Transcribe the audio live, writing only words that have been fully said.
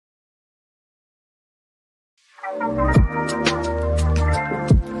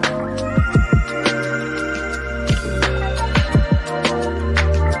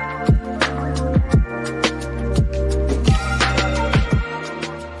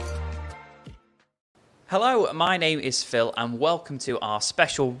Hello, my name is Phil and welcome to our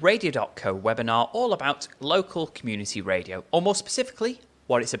special Radio.co webinar all about local community radio, or more specifically,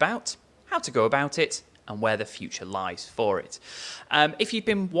 what it's about, how to go about it, and where the future lies for it. If you've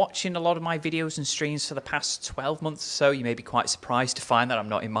been watching a lot of my videos and streams for the past 12 months or so, you may be quite surprised to find that I'm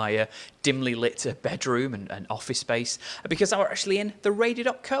not in my dimly lit bedroom and office space, because I'm actually in the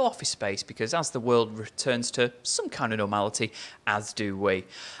Radio.co office space, because as the world returns to some kind of normality, as do we.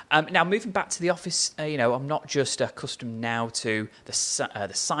 Now, moving back to the office, I'm not just accustomed now to the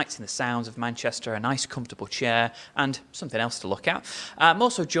sights and the sounds of Manchester, a nice comfortable chair, and something else to look at. I'm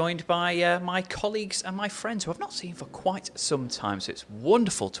also joined by my colleagues and my friends who I've not seen for quite some time, so it's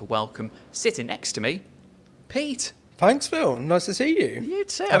wonderful to welcome, sitting next to me, Pete. Thanks, Phil. Nice to see you. You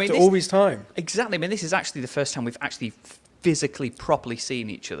too. After all this time. Exactly. I mean, this is actually the first time we've actually physically properly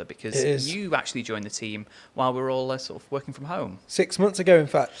seen each other, because you actually joined the team while we were all sort of working from home. 6 months ago, in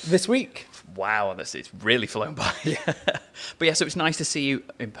fact, this week. Wow, it's really flown by. But yeah, so it's nice to see you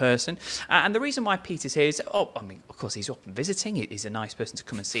in person. And the reason why Pete is here is, of course, he's up and visiting. He's a nice person to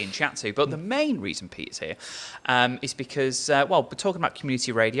come and see and chat to. But the main reason Pete is here is because, we're talking about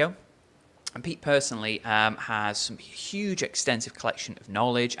community radio. And Pete personally has some huge, extensive collection of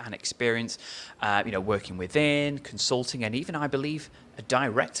knowledge and experience, working within, consulting, and even, I believe,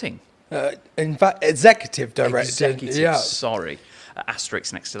 directing. In fact, executive directing. Sorry.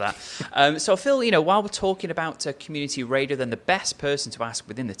 Asterisk next to that. So I feel, while we're talking about community radio, then the best person to ask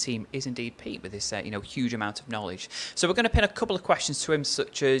within the team is indeed Pete, with this, huge amount of knowledge. So we're going to pin a couple of questions to him,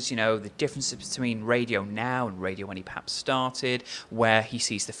 such as, the differences between radio now and radio when he perhaps started, where he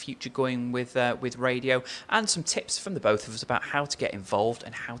sees the future going with radio, and some tips from the both of us about how to get involved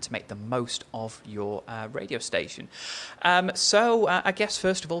and how to make the most of your radio station. So I guess,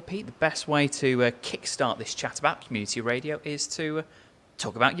 first of all, Pete, the best way to kickstart this chat about community radio is to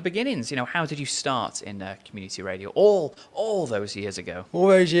talk about your beginnings. How did you start in community radio all those years ago? All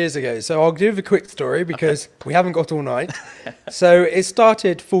those years ago. So I'll give a quick story because we haven't got all night. So it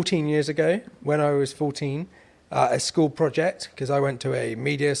started 14 years ago when I was 14, a school project, because I went to a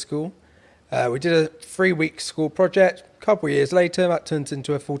media school. We did a 3-week school project. A couple of years later, that turned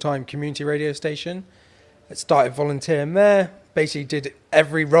into a full-time community radio station. I started volunteering there, basically did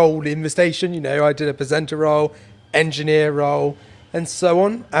every role in the station. I did a presenter role, engineer role, and so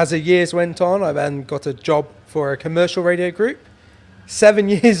on. As the years went on, I then got a job for a commercial radio group. 7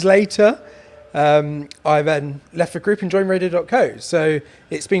 years later, I then left the group and joined Radio.co. So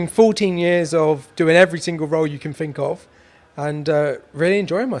it's been 14 years of doing every single role you can think of, and really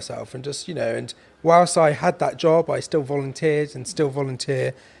enjoying myself. And just, and whilst I had that job, I still volunteered and still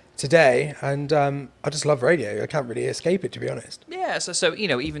volunteer today, and I just love radio. I can't really escape it, to be honest. Yeah, so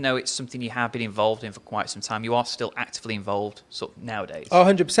even though it's something you have been involved in for quite some time, you are still actively involved sort of nowadays.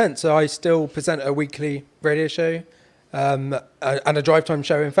 100%. So I still present a weekly radio show, and a drive time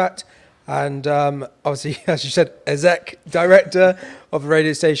show, in fact. And obviously, as you said, exec director of a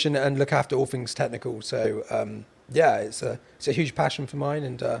radio station and look after all things technical. So it's a huge passion for mine,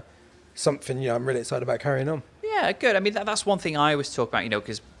 and something I'm really excited about carrying on. Yeah, good. I mean, that's one thing I always talk about,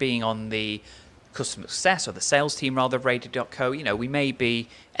 because being on the customer success or the sales team rather of Radio.co, we may be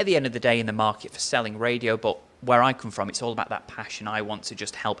at the end of the day in the market for selling radio, but where I come from, it's all about that passion. I want to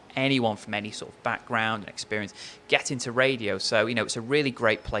just help anyone from any sort of background and experience get into radio. So, it's a really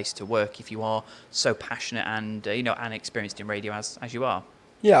great place to work if you are so passionate and, and experienced in radio as you are.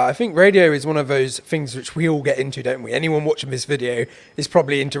 Yeah, I think radio is one of those things which we all get into, don't we? Anyone watching this video is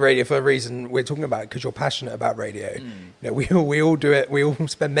probably into radio for a reason we're talking about, because you're passionate about radio. We all do it. We all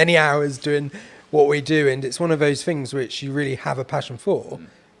spend many hours doing what we do, and it's one of those things which you really have a passion for,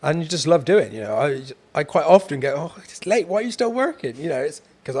 and you just love doing. I quite often go, "Oh, it's late. Why are you still working?" It's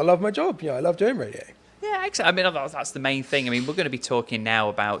because I love my job. I love doing radio. Yeah, exactly. I mean, that's the main thing. I mean, we're going to be talking now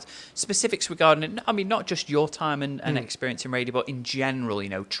about specifics regarding, not just your time and experience in radio, but in general,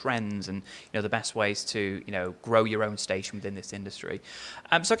 trends and, the best ways to, grow your own station within this industry.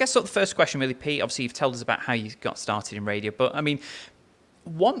 So I guess sort of the first question really, Pete, obviously you've told us about how you got started in radio, but I mean,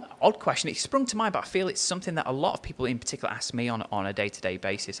 one odd question, it sprung to mind, but I feel it's something that a lot of people in particular ask me on a day-to-day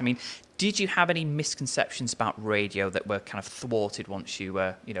basis. I mean, did you have any misconceptions about radio that were kind of thwarted once you,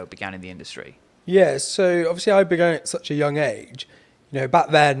 began in the industry? Yeah, so obviously I began at such a young age. Back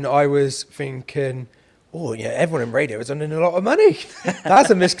then I was thinking, everyone in radio is earning a lot of money. That's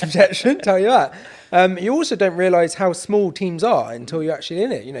a misconception, tell you that. You also don't realise how small teams are until you're actually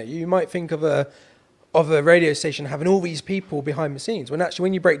in it. You might think of of a radio station having all these people behind the scenes, when actually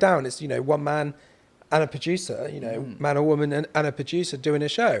when you break down, it's, you know, one man and a producer, you know, man or woman and a producer doing a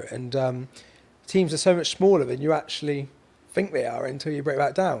show. And teams are so much smaller than you actually think they are until you break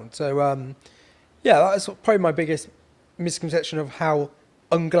that down. So yeah, that's probably my biggest misconception of how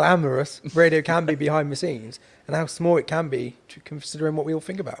unglamorous radio can be behind the scenes, and how small it can be considering what we all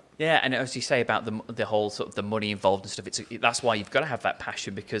think about. Yeah, and as you say about the whole sort of the money involved and stuff, that's why you've got to have that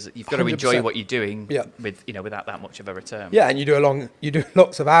passion, because you've got to 100%. enjoy what you're doing Yeah. with, you know, without that much of a return. Yeah, and you do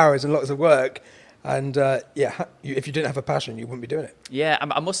lots of hours and lots of work, and if you didn't have a passion, you wouldn't be doing it. Yeah,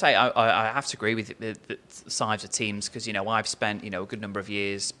 I must say I have to agree with the size of teams, because, you know, I've spent, you know, a good number of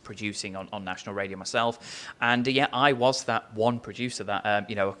years producing on national radio myself, and yeah, I was that one producer that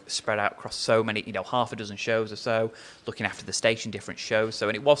you know, spread out across so many, you know, half a dozen shows or so, looking after the station, different shows. So,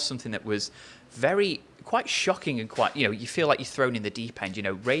 and it was something that was quite shocking, and quite, you know, you feel like you're thrown in the deep end. You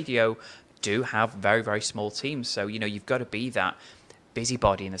know, radio do have very, very small teams, so, you know, you've got to be that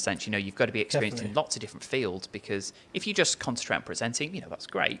busybody in a sense. You know, you've got to be experienced in lots of different fields, because if you just concentrate on presenting, you know, that's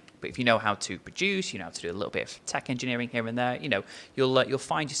great, but if you know how to produce, you know how to do a little bit of tech engineering here and there, you know, you'll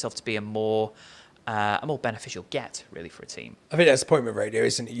find yourself to be a more beneficial get, really, for a team. I think that's the point with radio,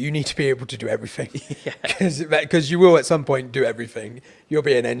 isn't it? You need to be able to do everything. Because you will at some point do everything. You'll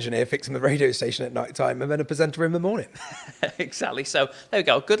be an engineer fixing the radio station at night time, and then a presenter in the morning. Exactly. So there we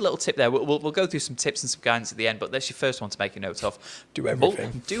go. A good little tip there. We'll go through some tips and some guidance at the end, but that's your first one to make a note of. Do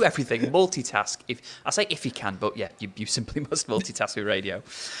everything. Do everything. Multitask. If you can, but yeah, you simply must multitask with radio.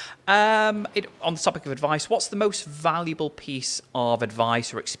 On the topic of advice, what's the most valuable piece of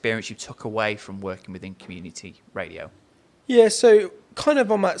advice or experience you took away from working within community radio? Yeah, so kind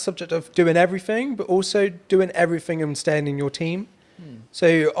of on that subject of doing everything, but also doing everything and staying in your team. So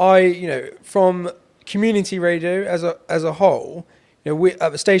you know, from community radio as a whole, you know, we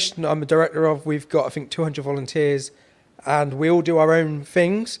at the station I'm a director of, we've got, I think, 200 volunteers, and we all do our own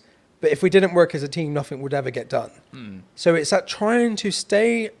things. But if we didn't work as a team, nothing would ever get done. So it's that trying to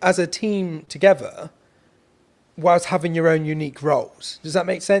stay as a team together whilst having your own unique roles. Does that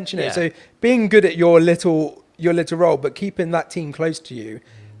make sense? You know, so being good at your little role, but keeping that team close to you,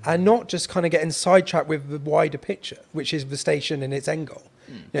 and not just kind of getting sidetracked with the wider picture, which is the station and its end goal.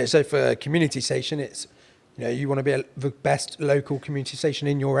 You know, so for a community station, it's, you know, you want to be the best local community station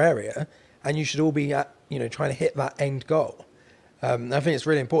in your area, and you should all be trying to hit that end goal. I think it's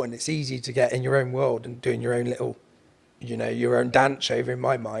really important. It's easy to get in your own world and doing your own little, you know, your own dance over, in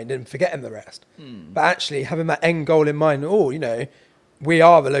my mind, and forgetting the rest. But actually having that end goal in mind, you know, we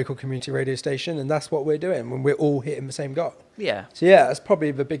are the local community radio station, and that's what we're doing when we're all hitting the same goal. Yeah. So yeah, that's probably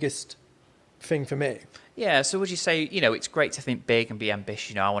the biggest thing for me. Yeah, so would you say, you know, it's great to think big and be ambitious.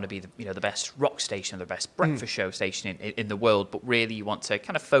 You know, I want to be the best rock station, the best breakfast show station in the world, but really you want to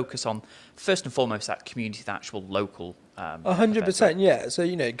kind of focus on, first and foremost, that community, the actual local 100%, yeah. So,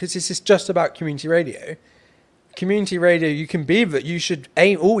 you know, because this is just about community radio. Community radio, you should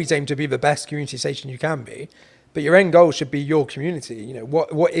always aim to be the best community station you can be, but your end goal should be your community. You know,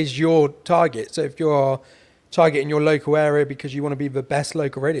 what is your target? So if you're targeting your local area because you want to be the best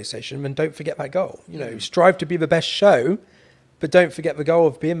local radio station, then don't forget that goal. You know, strive to be the best show, but don't forget the goal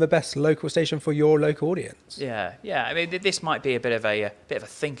of being the best local station for your local audience. Yeah. I mean, this might be a bit of a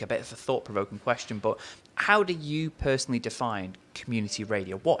thought-provoking question, but how do you personally define community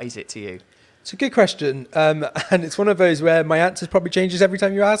radio? What is it to you? It's a good question, and it's one of those where my answer probably changes every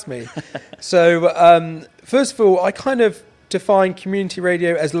time you ask me. So, first of all, I kind of define community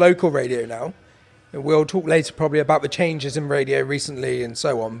radio as local radio now. We'll talk later probably about the changes in radio recently and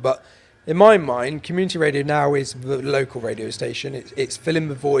so on, but in my mind, community radio now is the local radio station. It's filling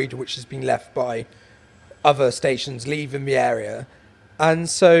the void which has been left by other stations leaving the area. And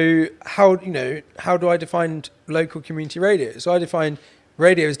so how do I define local community radio? So I define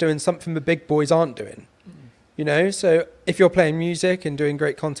radio as doing something the big boys aren't doing. You know, so if you're playing music and doing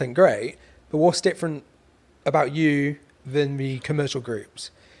great content, great, but what's different about you than the commercial groups?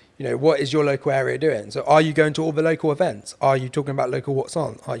 You know, what is your local area doing? So are you going to all the local events? Are you talking about local what's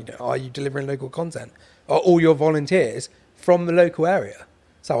on? Are you delivering local content? Are all your volunteers from the local area?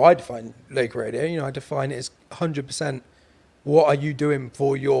 So I define local radio. You know, I define it as 100% what are you doing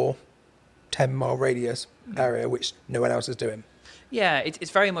for your 10-mile radius area, which no one else is doing. Yeah,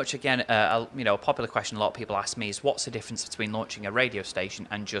 it's very much, again, a popular question a lot of people ask me is, what's the difference between launching a radio station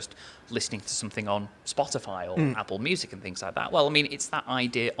and just listening to something on Spotify or Apple Music and things like that? Well, I mean, it's that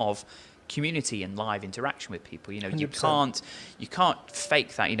idea of community and live interaction with people. You know, 100%. you can't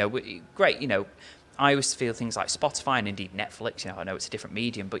fake that. You know, great. You know, I always feel things like Spotify and indeed Netflix, I know it's a different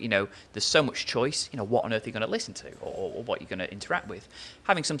medium, but, there's so much choice, what on earth are you going to listen to or what you're going to interact with.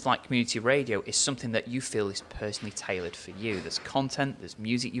 Having something like community radio is something that you feel is personally tailored for you. There's content, there's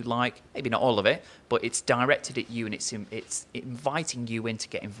music you like, maybe not all of it, but it's directed at you and it's inviting you in to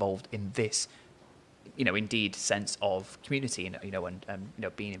get involved in this, indeed sense of community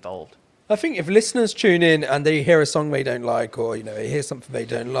and being involved. I think if listeners tune in and they hear a song they don't like or, they hear something they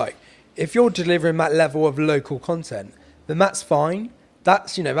don't like, if you're delivering that level of local content, then that's fine.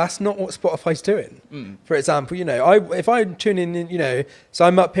 That's, that's not what Spotify's doing. For example, if I tune in, so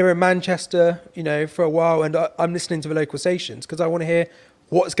I'm up here in Manchester, for a while and I'm listening to the local stations because I want to hear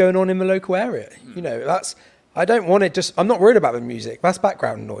what's going on in the local area. I don't want to I'm not worried about the music. That's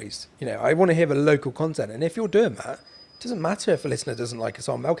background noise. I want to hear the local content. And if you're doing that, it doesn't matter if a listener doesn't like a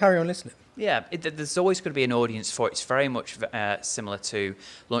song, they'll carry on listening. Yeah, there's always going to be an audience for it. It's very much similar to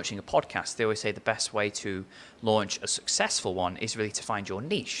launching a podcast. They always say the best way to launch a successful one is really to find your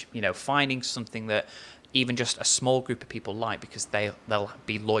niche. Finding something that even just a small group of people like because they'll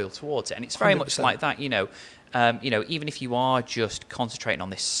be loyal towards it. And it's very 100%. Much like that, even if you are just concentrating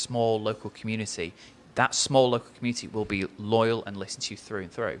on this small local community, that small local community will be loyal and listen to you through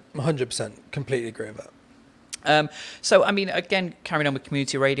and through. 100%. Completely agree with that. Again, carrying on with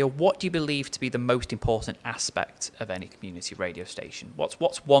community radio, what do you believe to be the most important aspect of any community radio station?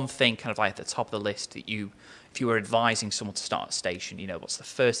 What's one thing kind of like at the top of the list that if you were advising someone to start a station, what's the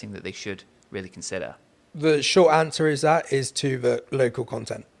first thing that they should really consider? The short answer is to the local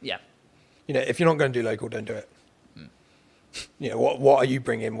content. Yeah. If you're not going to do local, don't do it. What are you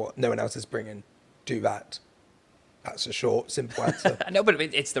bringing, what no one else is bringing? Do that. That's a short, simple answer. No, but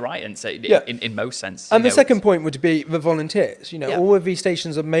it's the right answer in most sense. And the second point would be the volunteers. All of these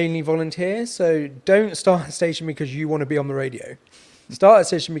stations are mainly volunteers, so don't start a station because you want to be on the radio. Start a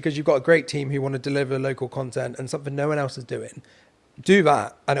station because you've got a great team who want to deliver local content and something no one else is doing. Do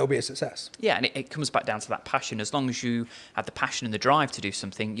that and it'll be a success. Yeah, and it comes back down to that passion. As long as you have the passion and the drive to do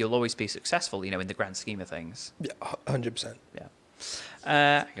something, you'll always be successful, in the grand scheme of things. Yeah, 100%. Yeah.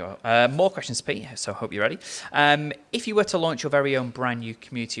 More questions, Pete, so I hope you're ready. If you were to launch your very own brand new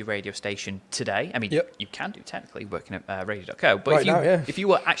community radio station today, you can do technically working at Radio.co, but if you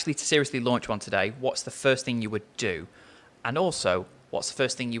were actually to seriously launch one today, what's the first thing you would do? And also, what's the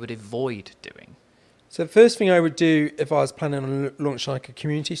first thing you would avoid doing? So the first thing I would do if I was planning on launching like a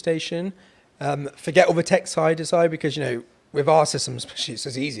community station, forget all the tech side aside because, with our systems, it's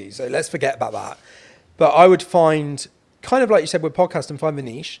as easy. So let's forget about that. But I would find, kind of like you said with podcasting, find the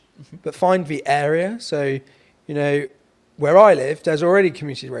niche, but find the area. So, where I live, there's already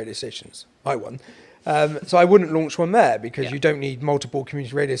community radio stations. I won. So I wouldn't launch one there because you don't need multiple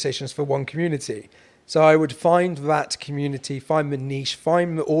community radio stations for one community. So I would find that community, find the niche,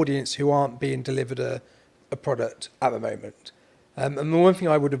 find the audience who aren't being delivered a product at the moment. And the one thing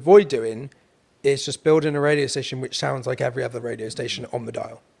I would avoid doing is just building a radio station which sounds like every other radio station on the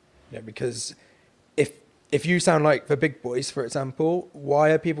dial. Because if you sound like the big boys, for example, why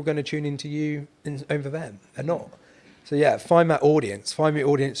are people going to tune into you over them? They're not. So find that audience. Find the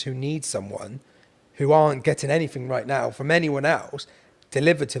audience who needs someone who aren't getting anything right now from anyone else.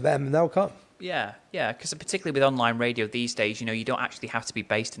 Deliver to them and they'll come. Yeah, because particularly with online radio these days, you don't actually have to be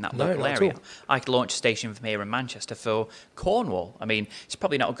based in that local area. I could launch a station from here in Manchester for Cornwall. It's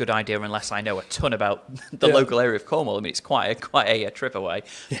probably not a good idea unless I know a ton about the local area of Cornwall. It's quite a trip away.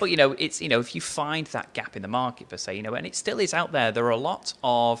 Yeah. But, it's, if you find that gap in the market, per se, and it still is out there, there are a lot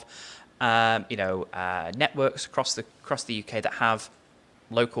of, networks across the UK that have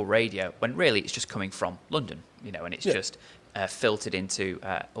local radio when really it's just coming from London, and it's just filtered into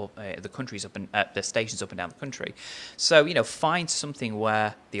the countries the stations up and down the country. So find something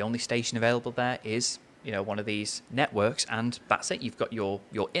where the only station available there is one of these networks, and that's it. You're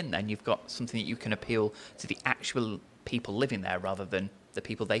in there, and you've got something that you can appeal to the actual people living there rather than the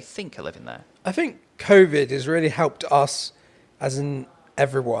people they think are living there. I think COVID has really helped us, as in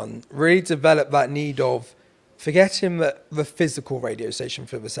everyone, really develop that need of forgetting the physical radio station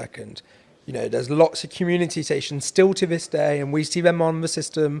for the second. There's lots of community stations still to this day, and we see them on the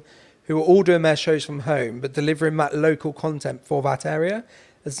system who are all doing their shows from home, but delivering that local content for that area.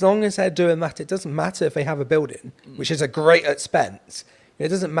 As long as they're doing that, it doesn't matter if they have a building, which is a great expense. It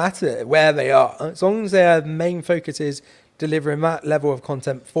doesn't matter where they are. As long as their main focus is delivering that level of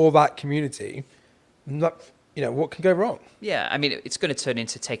content for that community, what can go wrong? Yeah, it's going to turn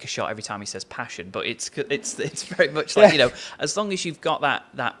into take a shot every time he says passion, but it's very much like, as long as you've got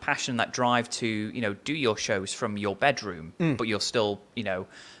that passion, that drive to, do your shows from your bedroom, but you're still,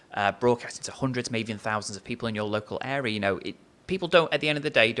 broadcasting to hundreds, maybe even thousands of people in your local area, people don't, at the end of the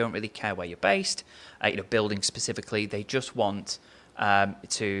day, don't really care where you're based, building specifically. They just want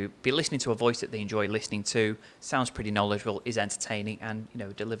to be listening to a voice that they enjoy listening to, sounds pretty knowledgeable, is entertaining, and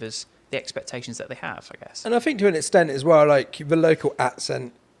delivers the expectations that they have, I guess. And I think to an extent as well, like the local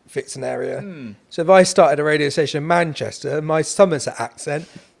accent fits an area. So if I started a radio station in Manchester, my Somerset accent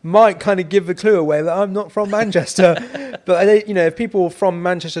might kind of give the clue away that I'm not from Manchester. But if people from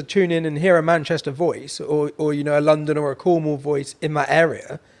Manchester tune in and hear a Manchester voice, or a London or a Cornwall voice in that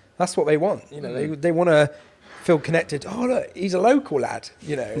area, that's what they want. They want to feel connected. Oh, look, he's a local lad.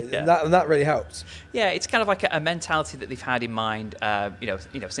 And that really helps. Yeah, it's kind of like a mentality that they've had in mind.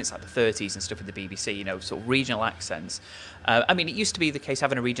 Since like the 30s and stuff with the BBC. Sort of regional accents. It used to be the case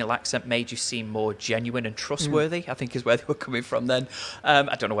having a regional accent made you seem more genuine and trustworthy. I think is where they were coming from then.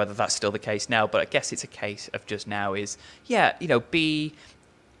 I don't know whether that's still the case now, but I guess it's a case of just now is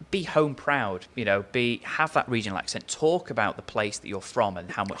be home proud, have that regional accent, talk about the place that you're from and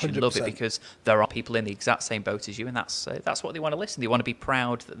how much 100%. You love it, because there are people in the exact same boat as you, and that's what they want to listen. They want to be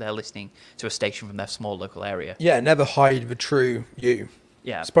proud that they're listening to a station from their small local area. Yeah, never hide the true you.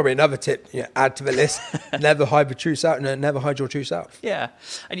 Yeah, it's probably another tip. Add to the list. Never hide the true self. No, never hide your true self. Yeah,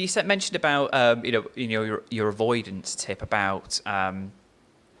 and you mentioned about your avoidance tip about.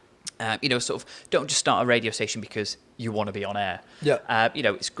 Sort of don't just start a radio station because you want to be on air. Yeah.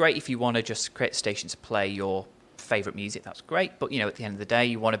 It's great if you want to just create a station to play your favourite music, that's great. But, at the end of the day,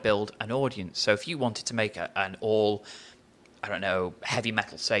 you want to build an audience. So if you wanted to make an all, heavy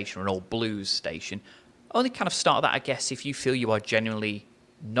metal station or an all blues station, only kind of start that, I guess, if you feel you are genuinely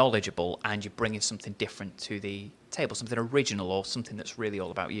knowledgeable and you're bringing something different to the table, something original or something that's really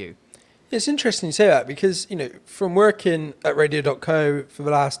all about you. It's interesting you say that because, from working at Radio.co for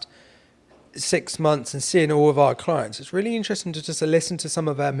the last 6 months and seeing all of our clients, it's really interesting to just listen to some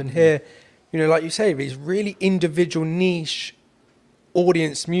of them and hear, like you say, these really individual niche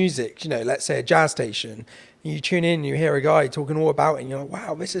audience music, let's say a jazz station. You tune in, you hear a guy talking all about it and you're like,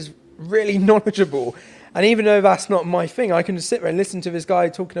 wow, this is really knowledgeable. And even though that's not my thing, I can just sit there and listen to this guy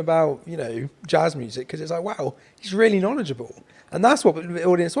talking about, jazz music, because it's like, wow, he's really knowledgeable. And that's what the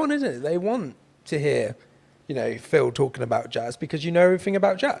audience want, isn't it? They want to hear Phil talking about jazz because you know everything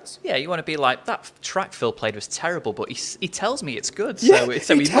about jazz. Yeah, you want to be like, that track Phil played was terrible, but he tells me it's good. So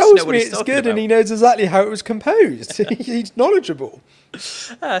he tells me it's good and he knows exactly how it was composed. He's knowledgeable.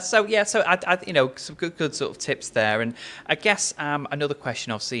 I some good sort of tips there. And I guess another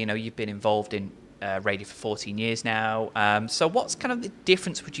question, obviously, you've been involved in radio for 14 years now. So what's kind of the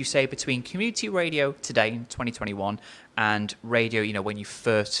difference, would you say, between community radio today in 2021 and radio, when you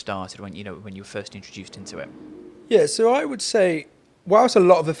first started, when you were first introduced into it? Yeah, so I would say, whilst a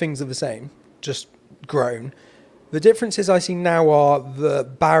lot of the things are the same, just grown, the differences I see now are the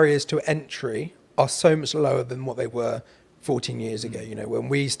barriers to entry are so much lower than what they were 14 years ago. When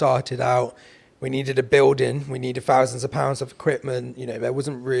we started out, we needed a building, we needed thousands of pounds of equipment, there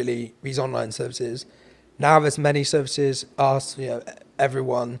wasn't really these online services. Now there's many services, us,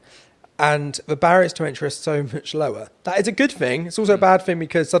 everyone, and the barriers to entry are so much lower. That is a good thing. It's also a bad thing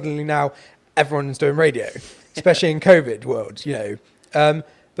because suddenly now everyone's doing radio, especially in COVID world,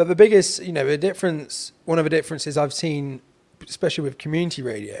 But the biggest, the difference, one of the differences I've seen, especially with community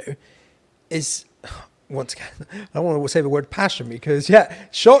radio, is, once again, I don't want to say the word passion because,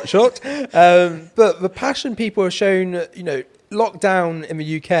 shot. But the passion people have shown, lockdown in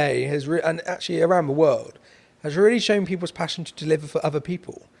the UK has, and actually around the world, has really shown people's passion to deliver for other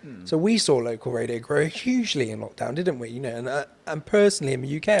people. So we saw local radio grow hugely in lockdown, didn't we? And personally in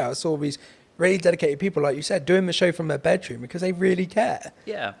the UK, I saw these really dedicated people, like you said, doing the show from their bedroom because they really care.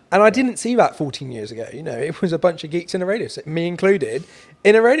 Yeah. And I didn't see that 14 years ago. It was a bunch of geeks in a radio station, me included,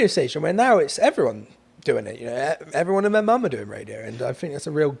 in a radio station where now it's everyone doing it. Everyone and their mum are doing radio. And I think that's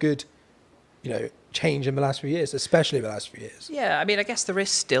a real good, change in the last few years, especially the last few years. Yeah, I guess there is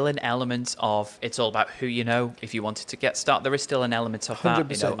still an element of it's all about who you know. If you wanted to get started, there is still an element of that.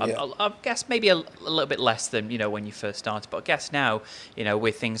 I guess maybe a little bit less than when you first started, but I guess now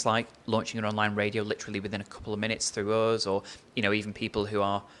with things like launching an online radio literally within a couple of minutes through us, or even people who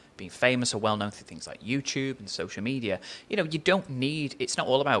are being famous or well known through things like YouTube and social media. You don't need. It's not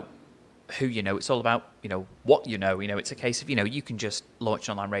all about who it's all about what it's a case of you can just launch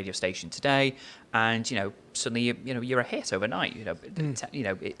an online radio station today and suddenly you're a hit overnight.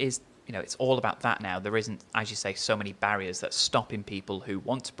 It is it's all about that now. There isn't, as you say, so many barriers that's stopping people who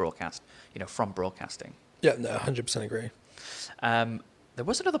want to broadcast from broadcasting. Yeah, no, 100% agree. There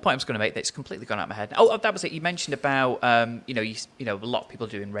was another point I was going to make that's completely gone out of my head. Oh, that was it. You mentioned about a lot of people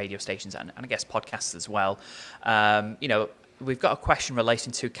doing radio stations and I guess podcasts as well. We've got a question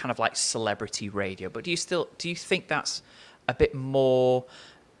relating to kind of like celebrity radio, but do you think that's a bit more...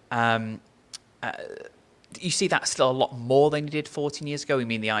 you see that still a lot more than you did 14 years ago? I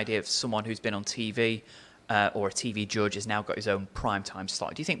mean, the idea of someone who's been on TV or a TV judge has now got his own primetime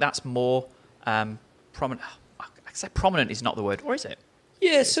slot. Do you think that's more prominent? I say prominent is not the word, or is it?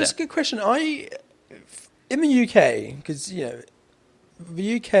 Yeah, so it's a good question. In the UK, because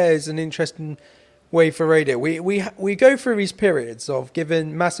the UK is an interesting way for radio. We go through these periods of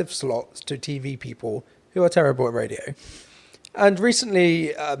giving massive slots to TV people who are terrible at radio, and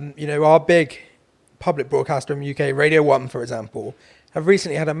recently, our big public broadcaster in the UK, Radio 1, for example, have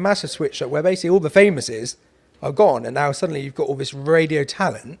recently had a massive switch up where basically all the famouses are gone, and now suddenly you've got all this radio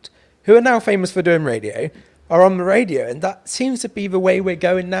talent who are now famous for doing radio, are on the radio, and that seems to be the way we're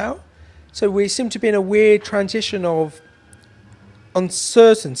going now. So we seem to be in a weird transition of, on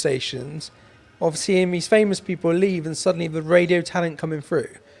certain stations, of seeing these famous people leave and suddenly the radio talent coming through,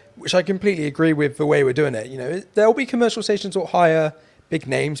 which I completely agree with the way we're doing it. There'll be commercial stations that hire big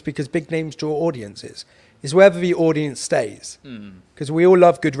names because big names draw audiences. It's whether the audience stays. Because we all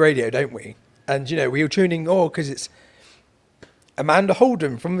love good radio, don't we? And, we are tuning because it's Amanda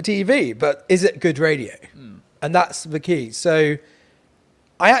Holden from the TV, but is it good radio? And that's the key. So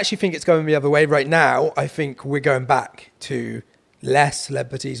I actually think it's going the other way right now. I think we're going back to less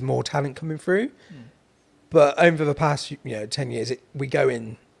celebrities, more talent coming through. But over the past 10 years, we go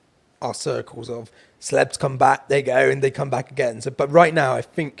in our circles of celebs come back, they go, and they come back again. So, but right now, I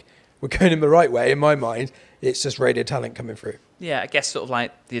think we're going in the right way. In my mind, it's just radio talent coming through. Yeah, I guess sort of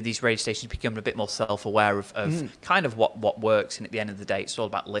like these radio stations becoming a bit more self-aware of kind of what works. And at the end of the day, it's all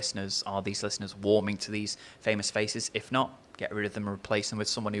about listeners. Are these listeners warming to these famous faces? If not, get rid of them and replace them with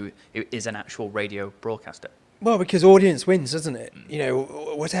someone who is an actual radio broadcaster. Well, because audience wins, doesn't it?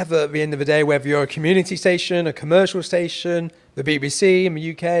 Whatever at the end of the day, whether you're a community station, a commercial station, the BBC in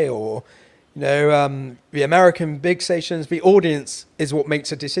the UK, or the American big stations, the audience is what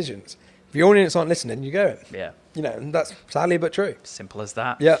makes the decisions. If the audience aren't listening, you're going. Yeah. And that's sadly but true. Simple as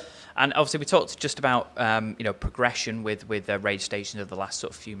that. Yeah. And obviously we talked just about, progression with radio stations over the last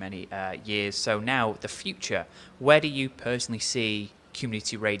sort of many years. So now the future, where do you personally see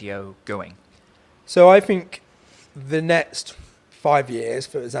community radio going? So I think the next 5 years,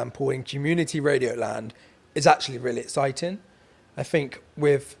 for example, in community radio land is actually really exciting. I think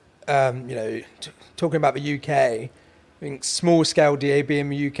with, talking about the UK, I think small-scale DAB in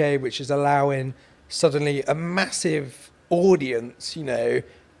the UK, which is allowing suddenly a massive audience,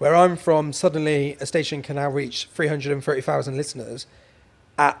 where I'm from, suddenly a station can now reach 330,000 listeners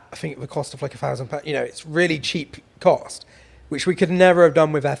at, I think, the cost of like £1,000. It's really cheap cost, which we could never have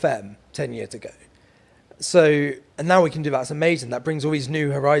done with FM 10 years ago. So, and now we can do that. It's amazing. That brings all these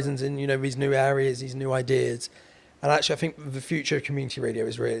new horizons in, these new areas, these new ideas. And actually, I think the future of community radio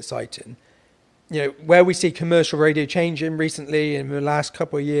is really exciting. Where we see commercial radio changing recently in the last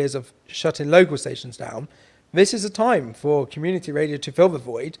couple of years of shutting local stations down, this is a time for community radio to fill the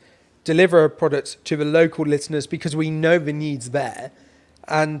void, deliver a product to the local listeners because we know the need's there.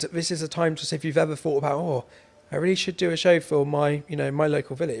 And this is a time to say, if you've ever thought about, I really should do a show for my, my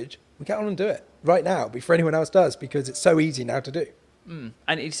local village, we get on and do it right now before anyone else does, because it's so easy now to do.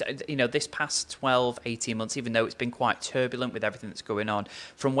 And it's, this past 12, 18 months, even though it's been quite turbulent with everything that's going on,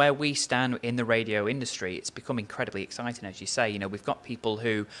 from where we stand in the radio industry, it's become incredibly exciting, as you say. We've got people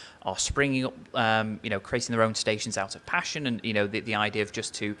who are springing up, creating their own stations out of passion and, the idea of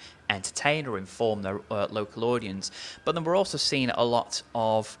just to entertain or inform their local audience. But then we're also seeing a lot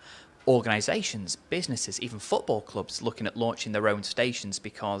of organisations, businesses, even football clubs looking at launching their own stations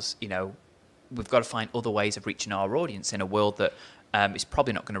because, we've got to find other ways of reaching our audience in a world that is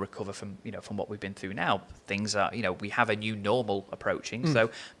probably not going to recover from what we've been through now. Things are, we have a new normal approaching. So,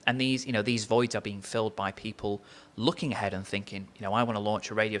 and these voids are being filled by people looking ahead and thinking, I want to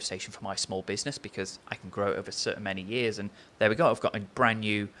launch a radio station for my small business because I can grow it over certain many years. And there we go. I've got a brand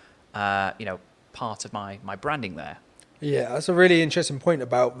new, part of my branding there. Yeah, that's a really interesting point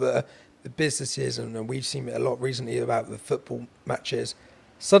about the businesses, and we've seen it a lot recently about the football matches.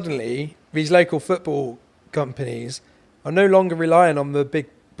 Suddenly, these local football companies are no longer relying on the big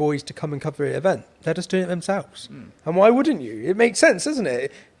boys to come and cover the event. They're just doing it themselves. And why wouldn't you? It makes sense, doesn't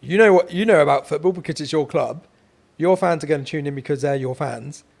it? You know what you know about football because it's your club. Your fans are going to tune in because they're your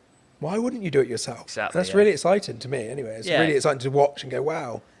fans. Why wouldn't you do it yourself? Exactly. That's really exciting to me anyway. It's really exciting to watch and go,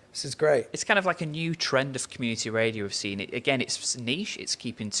 wow, this is great. It's kind of like a new trend of community radio we've seen. Again, it's niche. It's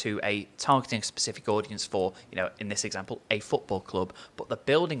keeping to targeting a specific audience for, in this example, a football club. But they're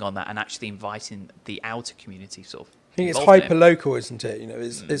building on that and actually inviting the outer community sort of. I think it's hyper-local, isn't it?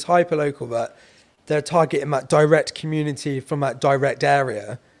 It's hyper-local that they're targeting that direct community from that direct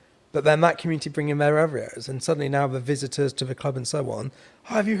area But then that community bring in their areas, and suddenly now the visitors to the club and so on,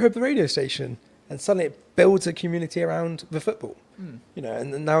 oh, have you heard the radio station? And suddenly it builds a community around the football, you know,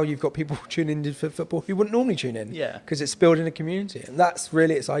 and now you've got people tuning in for football who wouldn't normally tune in, because it's building a community, and that's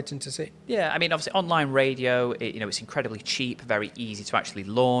really exciting to see. Yeah, I mean, obviously, online radio, it's incredibly cheap, very easy to actually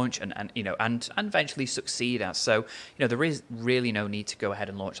launch, and eventually succeed at. So, there is really no need to go ahead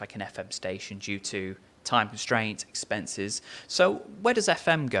and launch like an FM station due to time constraints, expenses. So, where does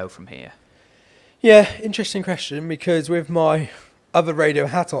FM go from here? Yeah, interesting question, because with my other radio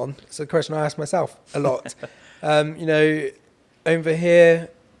hat on, it's a question I ask myself a lot. Over here,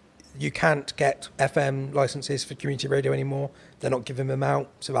 you can't get FM licenses for community radio anymore. They're not giving them out,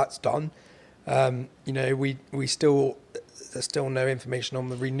 so that's done. There's still no information on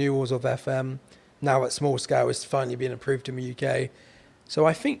the renewals of FM. Now at small scale, it's finally being approved in the UK. So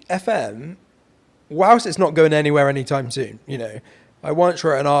I think FM, whilst it's not going anywhere anytime soon, I once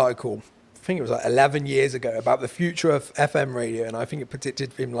wrote an article, I think it was like 11 years ago, about the future of FM radio, and I think it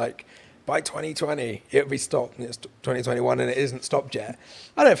predicted him like by 2020 it'll be stopped, and it's 2021 and it isn't stopped yet.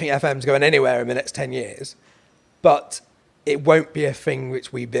 I don't think FM's going anywhere in the next 10 years, but it won't be a thing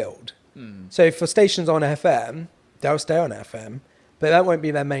which we build. So for stations on FM, they'll stay on FM, but that won't be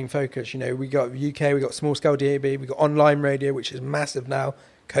their main focus. We got UK, we got small scale DAB, we got online radio, which is massive now.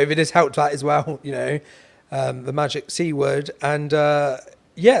 COVID has helped that as well, the magic C word. And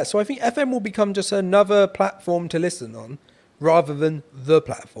so I think FM will become just another platform to listen on rather than the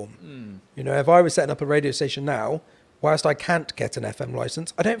platform. If I was setting up a radio station now, whilst I can't get an FM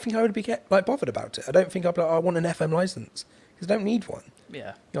license, I don't think I would be bothered about it. I don't think I'd be like, I want an FM license, because I don't need one.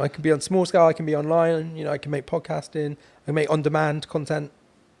 Yeah. I can be on small scale, I can be online, I can make podcasting, I can make on-demand content.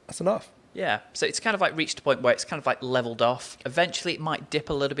 That's enough. Yeah, so it's kind of like reached a point where it's kind of like leveled off. Eventually it might dip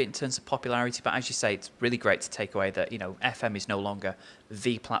a little bit in terms of popularity, but as you say, it's really great to take away that, FM is no longer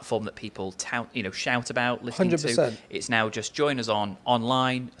the platform that people shout about listening 100%. to. It's now just join us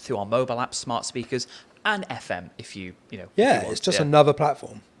online through our mobile apps, smart speakers, and FM if you want. It's just another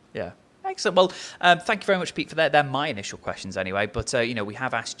platform. Yeah. Excellent. Well, thank you very much, Pete, for that. They're my initial questions anyway. But, we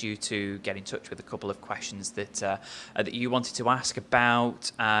have asked you to get in touch with a couple of questions that you wanted to ask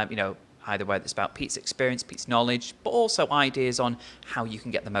about, either whether it's about Pete's experience, Pete's knowledge, but also ideas on how you can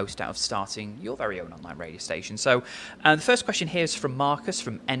get the most out of starting your very own online radio station. So the first question here is from Marcus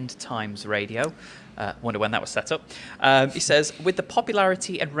from End Times Radio. Wonder when that was set up. He says, with the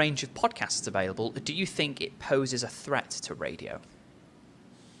popularity and range of podcasts available, do you think it poses a threat to radio?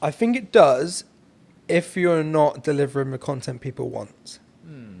 I think it does if you're not delivering the content people want.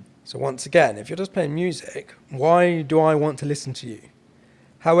 So once again, if you're just playing music, why do I want to listen to you?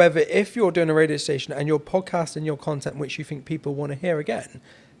 However, if you're doing a radio station and you're podcasting your content which you think people want to hear again,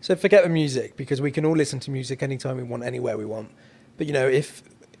 so forget the music, because we can all listen to music anytime we want, anywhere we want. But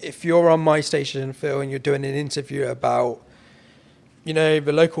if you're on my station, Phil, and you're doing an interview about, the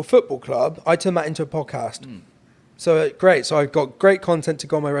local football club, I turn that into a podcast. So great. So I've got great content to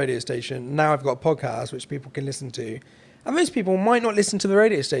go on my radio station. Now I've got a podcast which people can listen to. And most people might not listen to the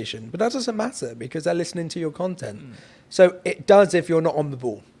radio station, but that doesn't matter because they're listening to your content. So it does if you're not on the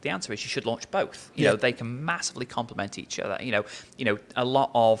ball. The answer is you should launch both. You know, they can massively complement each other. A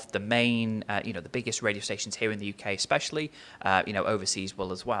lot of the main, the biggest radio stations here in the UK especially, overseas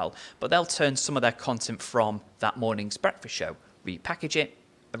will as well. But they'll turn some of their content from that morning's breakfast show, repackage it,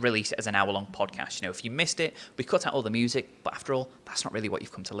 release it as an hour-long podcast. If you missed it, we cut out all the music, but after all, that's not really what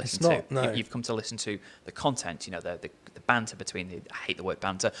you've come to listen to. No. You've come to listen to the content, the banter between I hate the word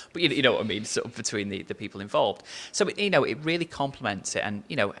banter, but you know what I mean, sort of between the people involved. So, it really complements it. And,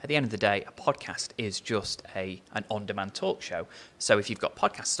 at the end of the day, a podcast is just an on-demand talk show. So if you've got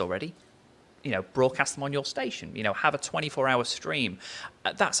podcasts already, broadcast them on your station, have a 24-hour stream.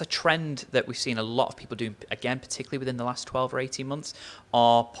 That's a trend that we've seen a lot of people doing, again, particularly within the last 12 or 18 months,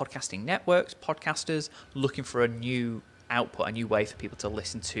 are podcasting networks, podcasters looking for a new output, a new way for people to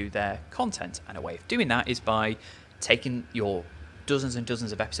listen to their content. And a way of doing that is by taking your dozens and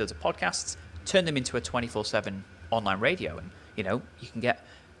dozens of episodes of podcasts, turn them into a 24/7 online radio. And, you can get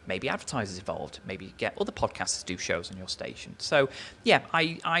maybe advertisers involved, maybe get other podcasters to do shows on your station. So,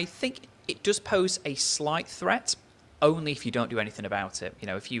 I think it does pose a slight threat, only if you don't do anything about it.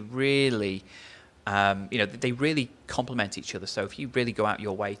 If you really, they really complement each other. So if you really go out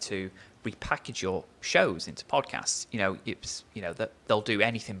your way to repackage your shows into podcasts, that they'll do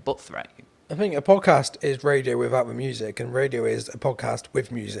anything but threat you. I think a podcast is radio without the music, and radio is a podcast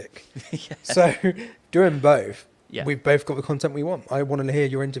with music. So doing both, we've both got the content we want. I want to hear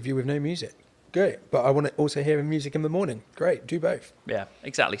your interview with no music. Great. But I want to also hear music in the morning. Great. Do both. Yeah,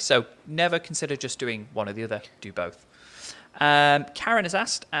 exactly. So never consider just doing one or the other. Do both. Karen has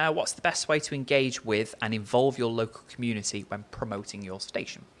asked, what's the best way to engage with and involve your local community when promoting your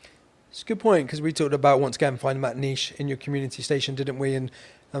station? It's a good point, because we talked about, once again, finding that niche in your community station, didn't we? And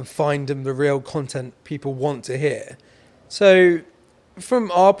finding the real content people want to hear. So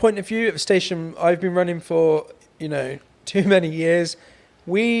from our point of view, at the station I've been running for, too many years,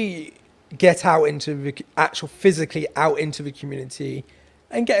 we get out into the physically out into the community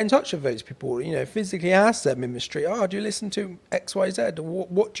and get in touch with those people, physically ask them in the street, do you listen to XYZ?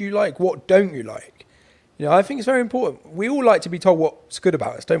 What do you like? What don't you like? I think it's very important. We all like to be told what's good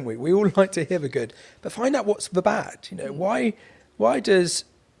about us, don't we? We all like to hear the good, but find out what's the bad. Why does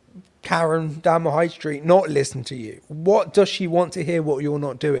Karen down the high street not listen to you? What does she want to hear what you're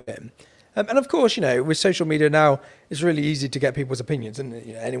not doing? And of course, with social media now, it's really easy to get people's opinions, and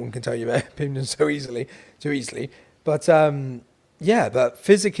anyone can tell you their opinions too easily. But but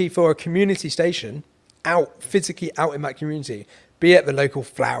physically, for a community station, physically out in that community, be it the local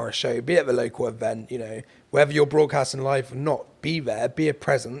flower show, be it the local event, whether you're broadcasting live or not, be there, be a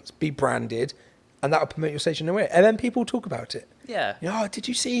presence, be branded, and that'll promote your station in a way. And then people talk about it. Yeah. Did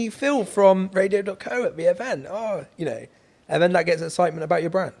you see Phil from Radio.co at the event? And then that gets excitement about your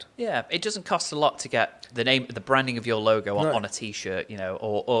brand. Yeah, it doesn't cost a lot to get the branding of your logo on a T-shirt,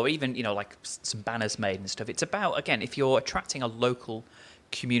 or even, like some banners made and stuff. It's about, again, if you're attracting a local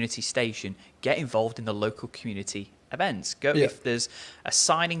community station, get involved in the local community events. If there's a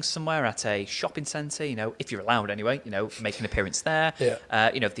signing somewhere at a shopping centre, if you're allowed anyway, make an appearance there.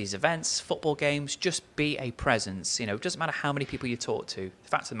 If these events, football games, just be a presence. It doesn't matter how many people you talk to. The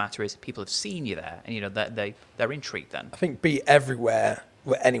fact of the matter is, people have seen you there, and they're intrigued. Then I think be everywhere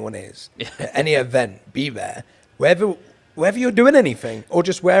where anyone is. Any event, be there. Wherever you're doing anything, or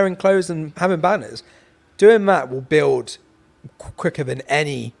just wearing clothes and having banners, doing that will build quicker than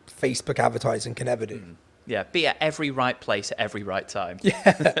any Facebook advertising can ever do. Yeah, be at every right place at every right time.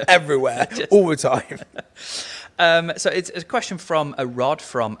 Yeah, everywhere, all the time. So it's a question from Rod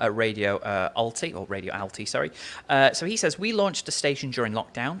from Radio Alti, sorry. So he says, we launched the station during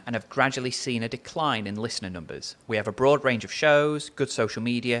lockdown and have gradually seen a decline in listener numbers. We have a broad range of shows, good social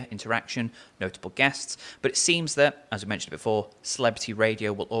media, interaction, notable guests, but it seems that, as we mentioned before, celebrity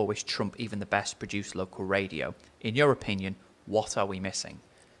radio will always trump even the best produced local radio. In your opinion, what are we missing?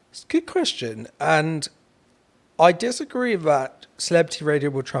 It's a good question, and I disagree that celebrity radio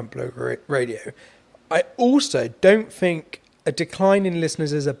will trump local radio. I also don't think a decline in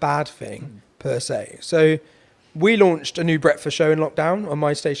listeners is a bad thing per se. So we launched a new breakfast show in lockdown on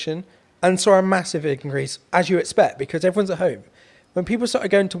my station and saw a massive increase, as you expect, because everyone's at home. When people started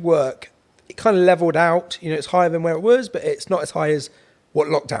going to work, it kind of leveled out. It's higher than where it was, but it's not as high as what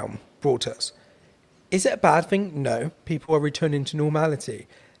lockdown brought us. Is it a bad thing? No. People are returning to normality.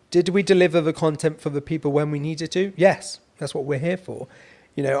 Did we deliver the content for the people when we needed to? Yes, that's what we're here for.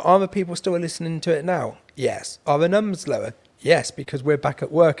 Are the people still listening to it now? Yes. Are the numbers lower? Yes, because we're back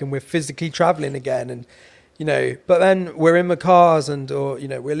at work and we're physically traveling again. And, but then we're in the cars or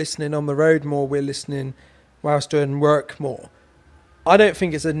we're listening on the road more. We're listening whilst doing work more. I don't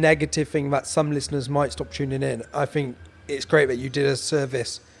think it's a negative thing that some listeners might stop tuning in. I think it's great that you did a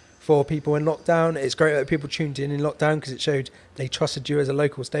service for people in lockdown. It's great that people tuned in lockdown because it showed they trusted you as a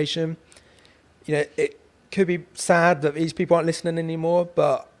local station. It could be sad that these people aren't listening anymore,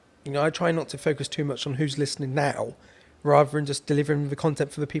 but I try not to focus too much on who's listening now, rather than just delivering the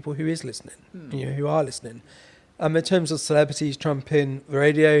content for the people who is listening, who are listening. In terms of celebrities trumping the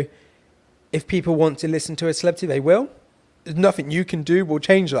radio, if people want to listen to a celebrity, they will. There's nothing you can do will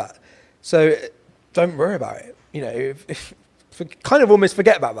change that. So don't worry about it. If kind of almost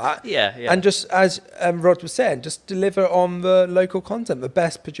forget about that. Yeah. And just as Rod was saying, just deliver on the local content, the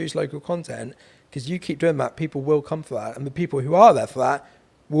best produced local content, because you keep doing that, people will come for that. And the people who are there for that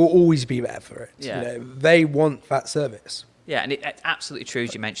will always be there for it. Yeah. They want that service. Yeah, and it's absolutely true,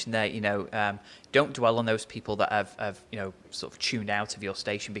 as you mentioned there, don't dwell on those people that have sort of tuned out of your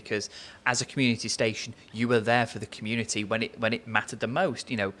station, because as a community station, you were there for the community when it mattered the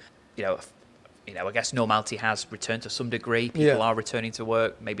most. I guess normality has returned to some degree. People are returning to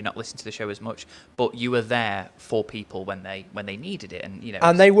work, maybe not listening to the show as much, but you were there for people when they needed it,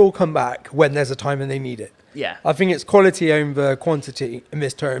 and they will come back when there's a time when they need it. Yeah, I think it's quality over quantity in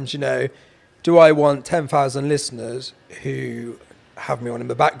this terms. Do I want 10,000 listeners who have me on in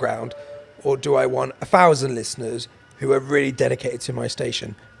the background, or do I want 1,000 listeners who are really dedicated to my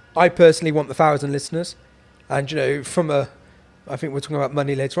station? I personally want the 1,000 listeners, and I think we're talking about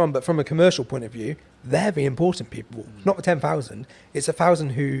money later on, but from a commercial point of view, they're the important people, not the 10,000. It's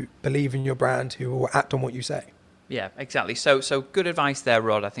 1,000 who believe in your brand, who will act on what you say. Yeah, exactly. So good advice there,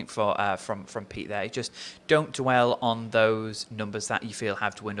 Rod. I think from Pete there. Just don't dwell on those numbers that you feel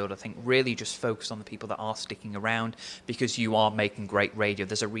have dwindled. I think really just focus on the people that are sticking around, because you are making great radio.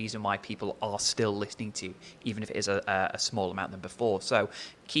 There's a reason why people are still listening to you, even if it is a small amount than before. So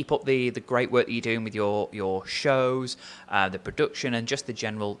keep up the great work that you're doing with your shows, the production, and just the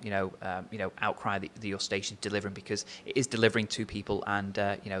general outcry that your station's delivering, because it is delivering to people, and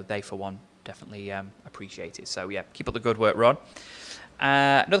they for one definitely appreciate it. So yeah, keep up the good work, Ron.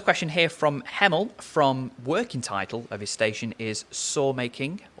 Another question here from Hemel, from working title of his station is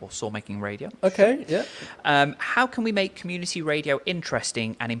Sawmaking Radio. Okay, yeah. How can we make community radio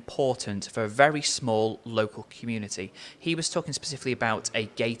interesting and important for a very small local community? He was talking specifically about a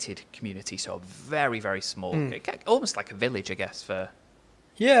gated community, so very, very small, almost like a village, I guess, for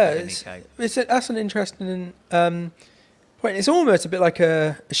that's an interesting point. It's almost a bit like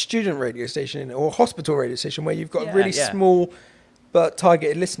a student radio station or a hospital radio station, where you've got really small but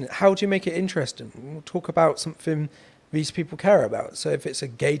targeted listeners. How do you make it interesting? We'll talk about something these people care about. So if it's a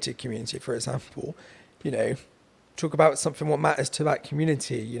gated community, for example, talk about something what matters to that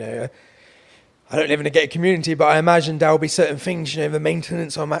community. I don't live in a gated community, but I imagine there'll be certain things, the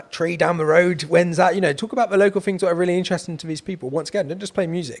maintenance on that tree down the road, when's that? Talk about the local things that are really interesting to these people. Once again, don't just play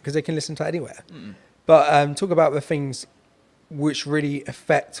music, because they can listen to it anywhere. But talk about the things which really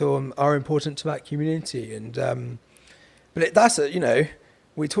affect or are important to that community. And that's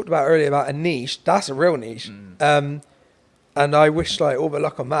we talked about earlier about a niche. That's a real niche. And I wish all the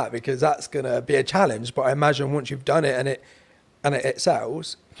luck on that, because that's going to be a challenge. But I imagine once you've done it and it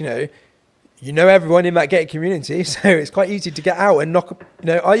sells, everyone in that gated community, so it's quite easy to get out and knock.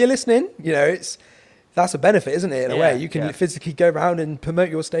 Are you listening? That's a benefit, isn't it? In a way, you can physically go around and promote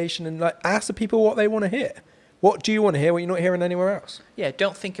your station and ask the people what they want to hear. What do you want to hear? What you're not hearing anywhere else? Yeah,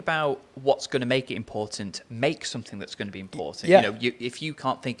 don't think about what's going to make it important. Make something that's going to be important. Yeah. If you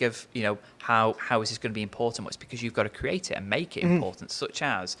can't think of how is this going to be important, well, it's because you've got to create it and make it important. Such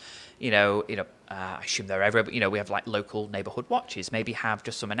as I assume they're everywhere, but we have local neighbourhood watches. Maybe have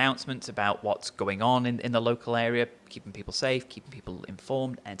just some announcements about what's going on in the local area, keeping people safe, keeping people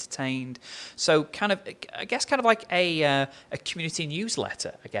informed, entertained. So I guess like a community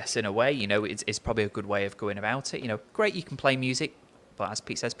newsletter, I guess, in a way. It's probably a good way of going about it. Great, you can play music, but as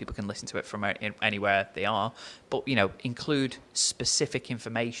Pete says, people can listen to it from anywhere they are. But include specific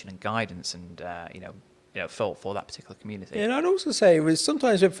information and guidance, and for that particular community. Yeah, and I'd also say with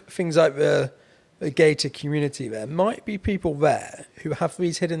sometimes with things like the gated community, there might be people there who have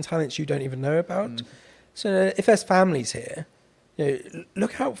these hidden talents you don't even know about. So if there's families here,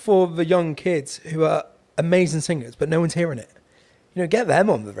 look out for the young kids who are amazing singers, but no one's hearing it. Get them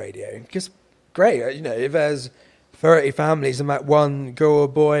on the radio, because great. If there's 30 families and that one girl or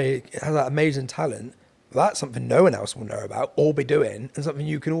boy has that amazing talent, that's something no one else will know about or be doing, and something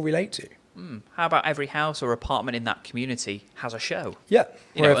you can all relate to. How about every house or apartment in that community has a show? Yeah,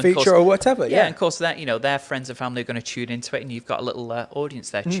 or a feature or whatever. Yeah, and of course that their friends and family are going to tune into it, and you've got a little audience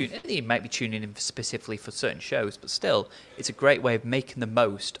there. You might be tuning in specifically for certain shows, but still, it's a great way of making the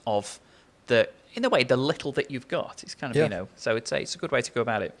most of the little that you've got. It's kind of so it's a good way to go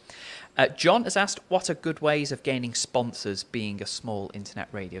about it. John has asked, what are good ways of gaining sponsors being a small internet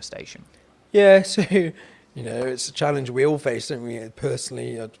radio station? Yeah, so it's a challenge we all face, don't we?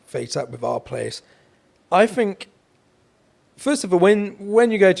 Personally, I face that with our place. I think, first of all,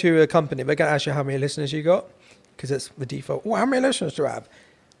 when you go to a company, they're going to ask you how many listeners you got, because it's the default. Well, how many listeners do I have?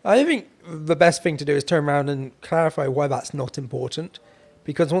 I think the best thing to do is turn around and clarify why that's not important.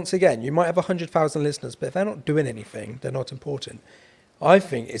 Because once again, you might have 100,000 listeners, but if they're not doing anything, they're not important. I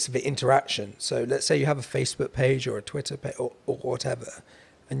think it's the interaction. So let's say you have a Facebook page or a Twitter page or whatever,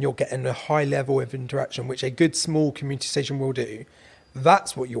 and you're getting a high level of interaction, which a good small community station will do.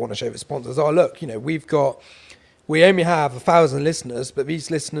 That's what you want to show the sponsors. Oh, look, we only have 1,000 listeners, but these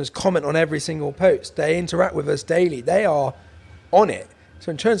listeners comment on every single post. They interact with us daily. They are on it.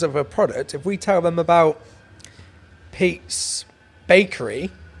 So in terms of a product, if we tell them about Pete's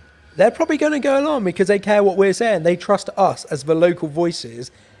Bakery, they're probably going to go along because they care what we're saying. They trust us as the local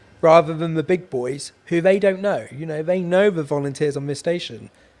voices rather than the big boys who they don't know. They know the volunteers on this station.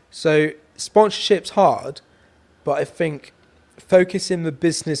 So sponsorship's hard, but I think focusing the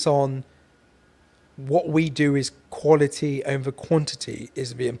business on what we do is quality over quantity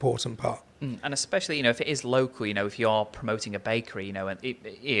is the important part. And especially, if it is local, if you're promoting a bakery, and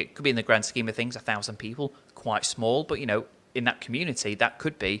it could be in the grand scheme of things, 1,000 people, quite small, but, in that community, that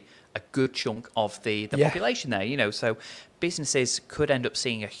could be a good chunk of the population there, so businesses could end up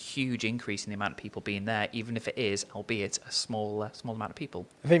seeing a huge increase in the amount of people being there, even if it is, albeit a small amount of people.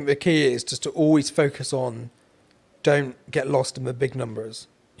 I think the key is just to always focus on don't get lost in the big numbers.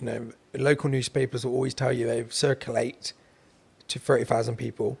 You know, local newspapers will always tell you they circulate to 30,000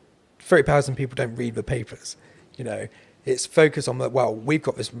 people. 30,000 people don't read the papers. You know, it's focused on that, well, we've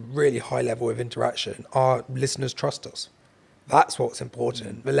got this really high level of interaction. Our listeners trust us. That's what's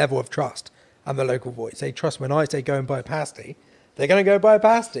important, the level of trust and the local voice. They trust when I say go and buy a pasty, they're going to go buy a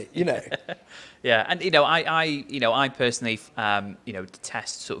pasty, you know. Yeah, and I personally,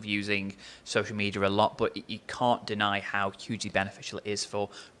 detest sort of using social media a lot, but you can't deny how hugely beneficial it is for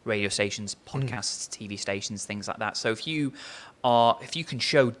radio stations, podcasts, TV stations, things like that. So if you can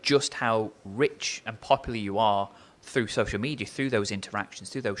show just how rich and popular you are through social media, through those interactions,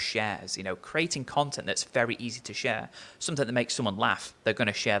 through those shares, creating content that's very easy to share, something that makes someone laugh, they're going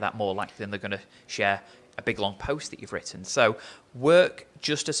to share that more likely than they're going to share a big long post that you've written. So work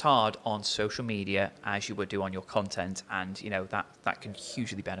just as hard on social media as you would do on your content, and that can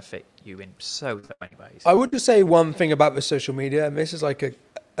hugely benefit you in so many ways. I would just say one thing about the social media, and this is like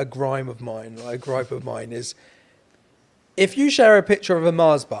a gripe of mine, is if you share a picture of a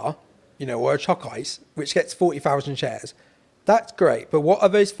Mars bar, or a choc ice, which gets 40,000 shares, that's great. But what are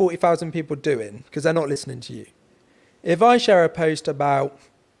those 40,000 people doing? Because they're not listening to you. If I share a post about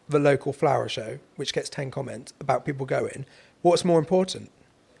the local flower show, which gets 10 comments about people going, what's more important?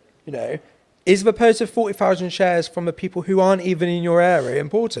 Is the post of 40,000 shares from the people who aren't even in your area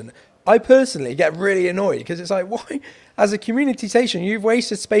important? I personally get really annoyed because it's like, why? As a community station, you've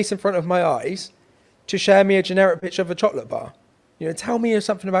wasted space in front of my eyes to share me a generic picture of a chocolate bar. Tell me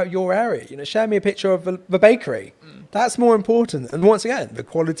something about your area. Share me a picture of the bakery. That's more important. And once again, the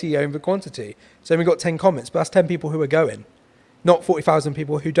quality over the quantity. So we got 10 comments, but that's 10 people who are going, not 40,000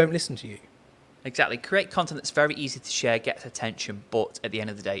 people who don't listen to you. Exactly. Create content that's very easy to share, gets attention, but at the end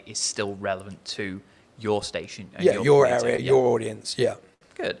of the day is still relevant to your station. And your area, your audience. Yeah.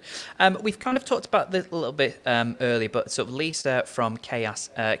 Good. We've kind of talked about this a little bit earlier, but sort of Lisa from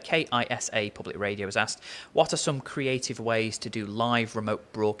KISA Public Radio has asked, what are some creative ways to do live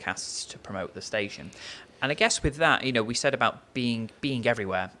remote broadcasts to promote the station? And I guess with that, we said about being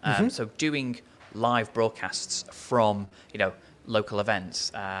everywhere. So doing live broadcasts from, local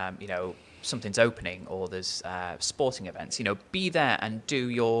events, something's opening or there's sporting events, be there and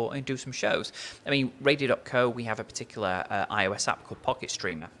do some shows. I mean, Radio.co, we have a particular iOS app called Pocket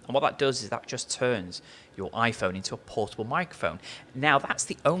Streamer, and what that does is that just turns your iPhone into a portable microphone. Now, that's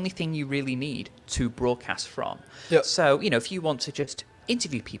the only thing you really need to broadcast from. Yep. So, if you want to just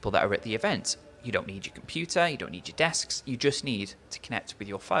interview people that are at the event, you don't need your computer, you don't need your desks, you just need to connect with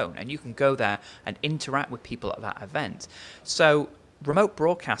your phone, and you can go there and interact with people at that event. So, remote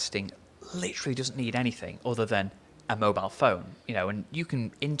broadcasting literally doesn't need anything other than a mobile phone, and you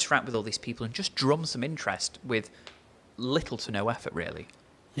can interact with all these people and just drum some interest with little to no effort, really.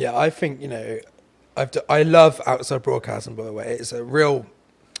 Yeah, I think, I love outside broadcasting, by the way. It's a real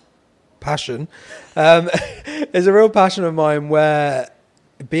passion. It's a real passion of mine where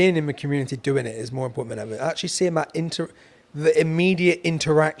being in the community doing it is more important than ever. Actually seeing that the immediate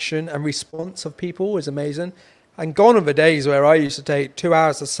interaction and response of people is amazing. And gone are the days where I used to take 2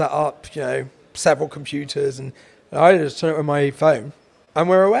 hours to set up, several computers, and I just turn it with my phone and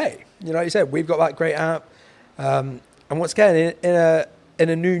we're away. Like you said, we've got that great app. And once again, in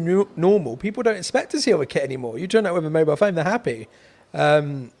a new normal, people don't expect to see other kit anymore. You turn it with a mobile phone, they're happy. I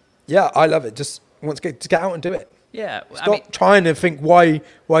love it. Just once again, to get out and do it. Yeah. Stop trying to think, why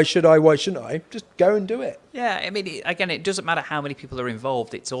should I, why shouldn't I? Just go and do it. Yeah, I mean, again, it doesn't matter how many people are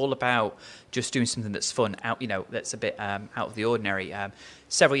involved. It's all about just doing something that's fun, that's a bit out of the ordinary.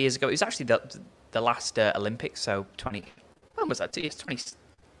 Several years ago, it was actually the last Olympics, so when was that? It's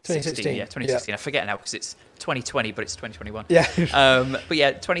 2016. Yeah, 2016. Yeah. I forget now because it's 2020, but it's 2021. Yeah. But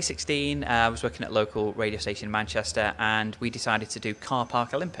yeah, 2016, I was working at a local radio station in Manchester, and we decided to do car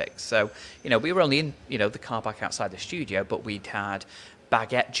park Olympics. So, we were only in, the car park outside the studio, but we'd had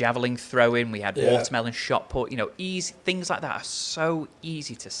baguette javelin throwing, we had watermelon shot put, easy things like that are so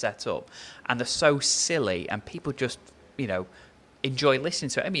easy to set up, and they're so silly, and people just, enjoy listening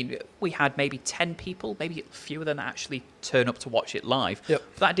to it. I mean, we had maybe 10 people, maybe fewer than that actually turn up to watch it live. Yep.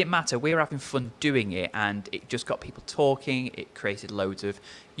 But that didn't matter. We were having fun doing it, and it just got people talking. It created loads of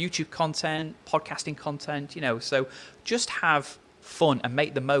YouTube content, podcasting content, so just have fun and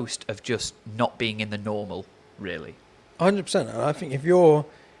make the most of just not being in the normal, really. 100%. And I think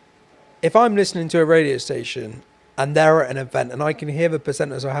if I'm listening to a radio station and they're at an event and I can hear the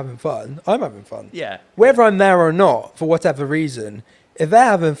presenters are having fun, I'm having fun. Yeah. Whether I'm there or not, for whatever reason, if they're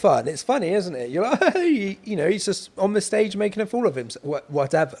having fun, it's funny, isn't it? You're like, hey, he's just on the stage making a fool of him,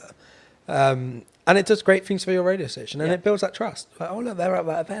 whatever. And it does great things for your radio station, and it builds that trust. Like, oh, look, they're at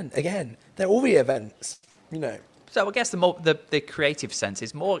that event. Again, they're all the events, So I guess the creative sense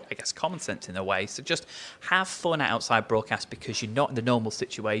is more, I guess, common sense in a way. So just have fun at outside broadcast because you're not in the normal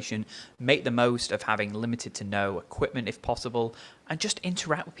situation. Make the most of having limited to no equipment if possible, and just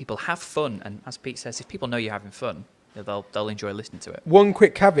interact with people. Have fun, and as Pete says, if people know you're having fun, they'll enjoy listening to it. One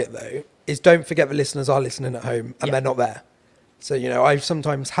quick caveat though is don't forget the listeners are listening at home and they're not there. So I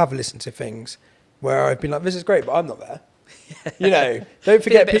sometimes have listened to things where I've been like, this is great, but I'm not there. Don't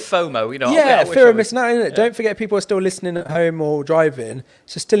forget a bit of FOMO, fear of missing out, isn't it? Yeah. Don't forget people are still listening at home or driving,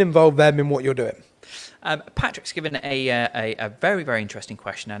 so still involve them in what you're doing. Patrick's given a very, very interesting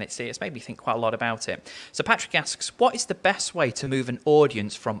question, and it's made me think quite a lot about it. So Patrick asks, what is the best way to move an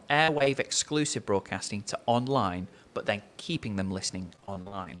audience from airwave exclusive broadcasting to online, but then keeping them listening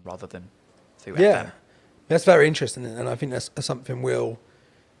online rather than through FM? That's very interesting, and I think that's something we'll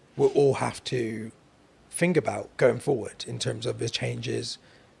all have to think about going forward in terms of the changes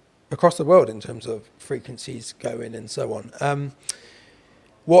across the world in terms of frequencies going and so on.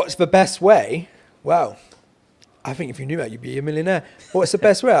 What's the best way? Well, I think if you knew that, you'd be a millionaire. What's the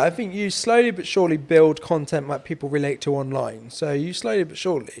best way? I think you slowly but surely build content that people relate to online. So you slowly but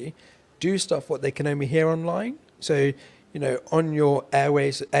surely do stuff what they can only hear online. So, on your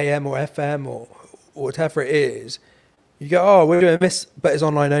airways, AM or FM or whatever it is, you go, oh, we're doing this, but it's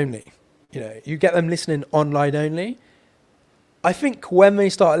online only. You get them listening online only. I think when they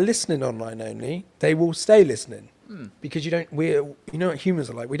start listening online only, they will stay listening because you know what humans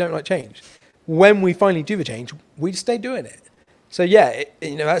are like. We don't like change. When we finally do the change, we stay doing it. So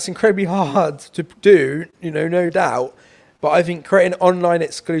that's incredibly hard to do, no doubt. But I think creating online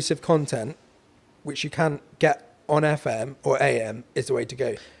exclusive content, which you can get on FM or AM, is the way to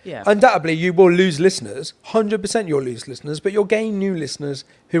go. Yeah. Undoubtedly, you will lose listeners. 100% you'll lose listeners, but you'll gain new listeners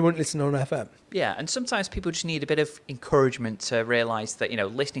who won't listen on FM. Yeah, and sometimes people just need a bit of encouragement to realise that,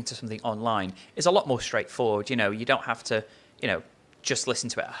 listening to something online is a lot more straightforward. You don't have to, just listen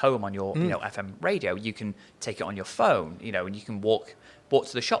to it at home on your, FM radio. You can take it on your phone, and you can walk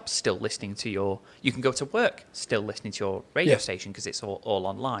to the shops still listening to you can go to work still listening to your radio station because it's all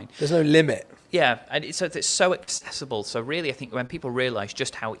online. There's no limit. Yeah, and it's so accessible. So really, I think when people realise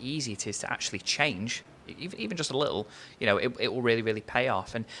just how easy it is to actually change, even just a little, it will really, really pay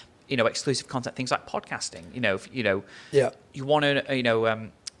off. And, exclusive content, things like podcasting, you want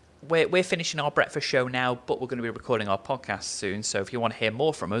to, we're finishing our breakfast show now, but we're going to be recording our podcast soon. So if you want to hear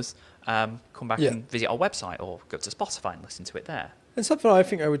more from us, come back and visit our website or go to Spotify and listen to it there. And something I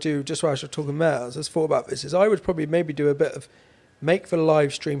think I would do, just while I was talking about, as I thought about this, is I would probably maybe do a bit of make the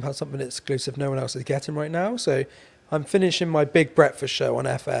live stream have something exclusive no one else is getting right now. So I'm finishing my big breakfast show on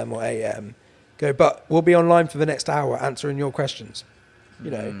FM or AM. But we'll be online for the next hour answering your questions.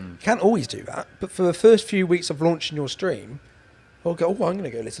 You can't always do that. But for the first few weeks of launching your stream, I'll go, I'm going to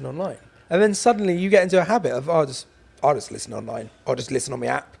go listen online. And then suddenly you get into a habit of, I'll just listen online. I'll just listen on my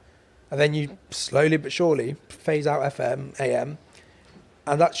app. And then you slowly but surely phase out FM, AM,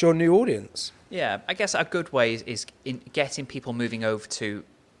 and that's your new audience. Yeah, I guess a good way is in getting people moving over to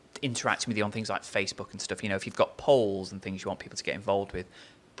interacting with you on things like Facebook and stuff. If you've got polls and things you want people to get involved with,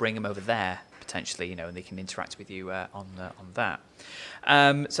 bring them over there potentially, and they can interact with you on that.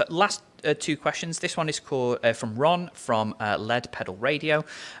 So last two questions. This one is from Ron from Lead Pedal Radio.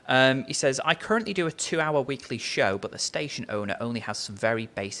 He says, I currently do a 2-hour weekly show, but the station owner only has some very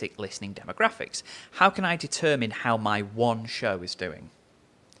basic listening demographics. How can I determine how my one show is doing?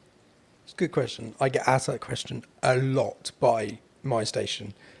 It's a good question. I get asked that question a lot by my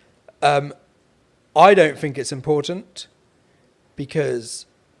station. I don't think it's important because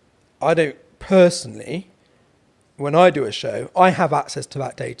I don't personally, when I do a show, I have access to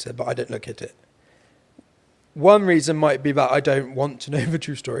that data, but I don't look at it. One reason might be that I don't want to know the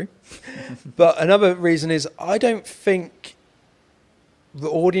true story. But another reason is I don't think the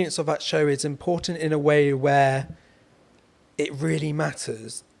audience of that show is important in a way where it really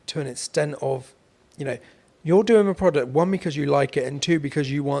matters to an extent of, you're doing a product, one, because you like it, and two, because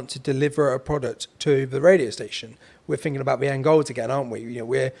you want to deliver a product to the radio station. We're thinking about the end goals again, aren't we?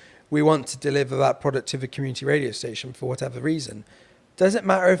 We want to deliver that product to the community radio station for whatever reason. Does it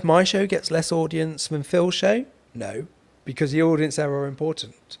matter if my show gets less audience than Phil's show? No, because the audience there are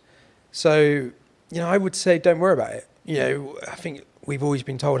important. So, I would say don't worry about it. I think we've always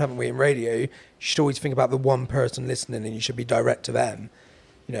been told, haven't we, in radio, you should always think about the one person listening and you should be direct to them.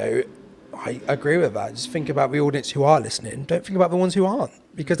 I agree with that. Just think about the audience who are listening. Don't think about the ones who aren't,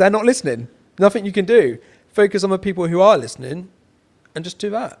 because they're not listening. Nothing you can do. Focus on the people who are listening and just do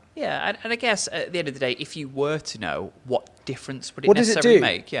that. Yeah, and I guess at the end of the day, if you were to know, what difference would it necessarily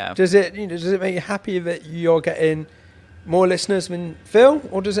make? Yeah. Does it make you happy that you're getting more listeners than Phil,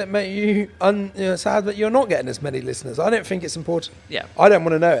 or does it make you, sad that you're not getting as many listeners? I don't think it's important. Yeah. I don't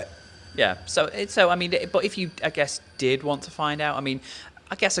want to know it. Yeah. So I mean, but if you, I guess, did want to find out, I mean,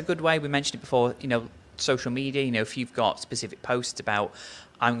 I guess a good way, we mentioned it before, social media, if you've got specific posts about,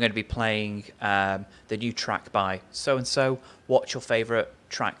 I'm going to be playing the new track by so-and-so, what's your favourite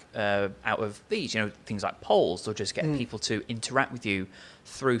track out of these? Things like polls, or just get people to interact with you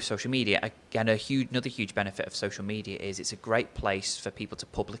through social media. Again, another huge benefit of social media is it's a great place for people to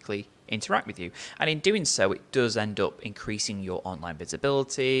publicly interact with you. And in doing so, it does end up increasing your online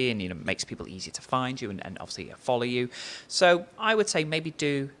visibility and, makes people easier to find you and obviously follow you. So I would say maybe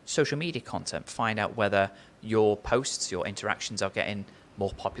do social media content, find out whether your posts, your interactions are getting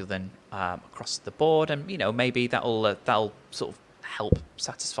more popular than across the board. And, maybe that'll sort of help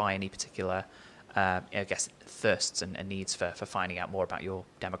satisfy any particular thirsts and needs for finding out more about your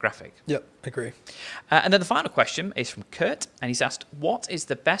demographic. Yep, agree. And then the final question is from Kurt, and he's asked, what is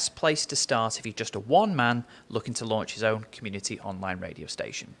the best place to start if you're just a one man looking to launch his own community online radio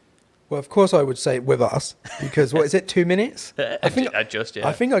station? Well, of course I would say with us, because what is it, 2 minutes? I think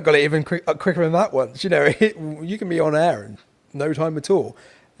I got it even quicker than that once. You can be on air in no time at all.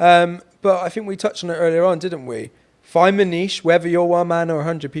 But I think we touched on it earlier on, didn't we? Find the niche, whether you're one man or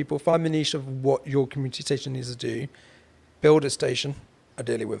 100 people, find the niche of what your community station needs to do. Build a station,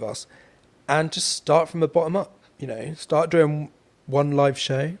 ideally with us, and just start from the bottom up. Start doing one live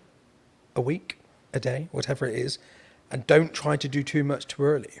show a week, a day, whatever it is, and don't try to do too much too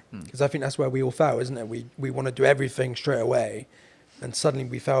early, because I think that's where we all fail, isn't it? We want to do everything straight away, and suddenly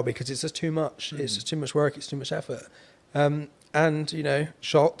we fail because it's just too much. It's just too much work. It's too much effort.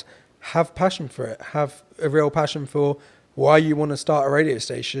 Shocked. Have passion for it. Have a real passion for why you want to start a radio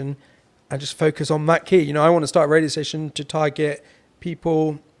station, and just focus on that key. I want to start a radio station to target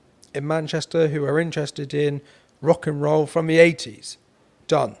people in Manchester who are interested in rock and roll from the 80s.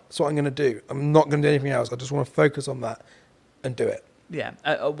 Done. That's what I'm going to do. I'm not going to do anything else. I just want to focus on that and do it. Yeah.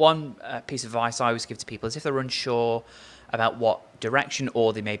 One piece of advice I always give to people is if they're unsure about what direction,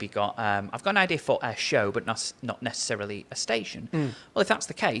 or they maybe got, I've got an idea for a show, but not necessarily a station. Well, if that's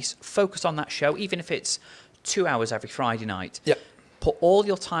the case, focus on that show, even if it's 2 hours every Friday night. Yep. Put all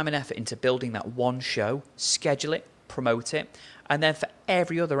your time and effort into building that one show, schedule it, promote it, and then for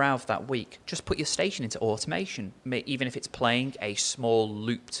every other hour of that week, just put your station into automation, even if it's playing a small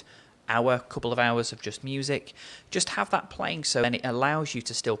looped hour, couple of hours of just music. Just have that playing, so then it allows you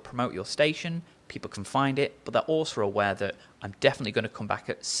to still promote your station. People can find it, but they're also aware that I'm definitely going to come back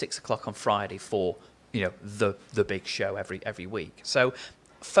at 6 o'clock on Friday for the big show every week. So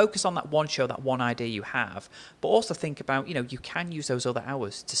focus on that one show, that one idea you have, but also think about you can use those other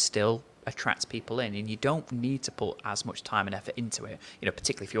hours to still attract people in, and you don't need to put as much time and effort into it.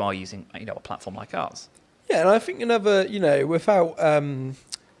 Particularly if you are using a platform like ours. Yeah, and I think another without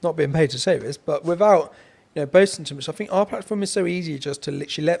not being paid to say this, but without boasting too much, I think our platform is so easy just to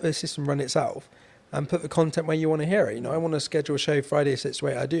literally let the system run itself and put the content where you want to hear it. I want to schedule a show Friday, 6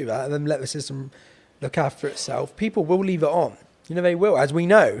 way I do that, and then let the system look after itself. People will leave it on. They will. As we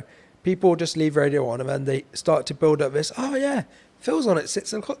know, people just leave radio on, and then they start to build up this, oh yeah, Phil's on at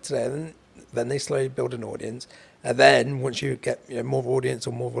 6 o'clock today, and then they slowly build an audience. And then once you get more audience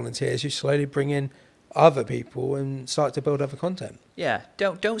or more volunteers, you slowly bring in other people and start to build other content. Yeah,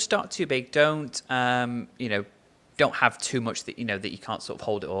 don't start too big. Don't don't have too much that that you can't sort of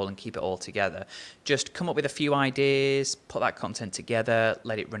hold it all and keep it all together. Just come up with a few ideas, put that content together,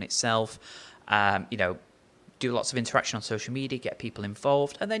 let it run itself. Do lots of interaction on social media, get people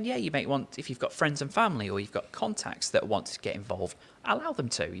involved, and then you may want, if you've got friends and family or you've got contacts that want to get involved, allow them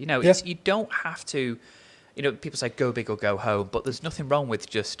to. You don't have to. People say go big or go home, but there's nothing wrong with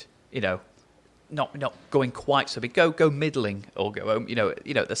just not going quite so big. Go middling or go home.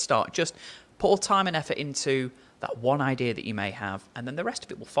 At the start, just put all time and effort into that one idea that you may have, and then the rest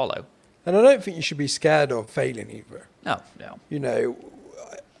of it will follow. And I don't think you should be scared of failing either. No.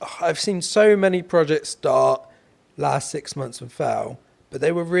 I've seen so many projects start, last 6 months and fail, but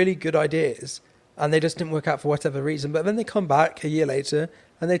they were really good ideas, and they just didn't work out for whatever reason. But then they come back a year later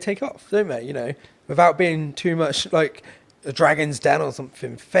and they take off, don't they? Without being too much like a dragon's den or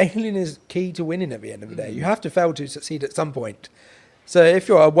something. Failing is key to winning at the end of the day. You have to fail to succeed at some point. So if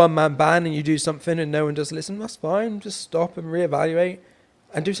you're a one-man band and you do something and no one does listen, that's fine. Just stop and reevaluate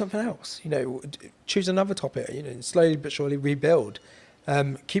and do something else. Choose another topic. Slowly but surely rebuild.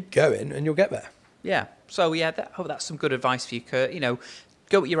 Keep going and you'll get there. Yeah. So that's some good advice for you, Kurt.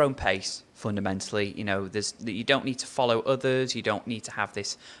 Go at your own pace. Fundamentally, you don't need to follow others. You don't need to have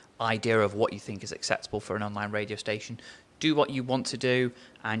this idea of what you think is acceptable for an online radio station. do what you want to do,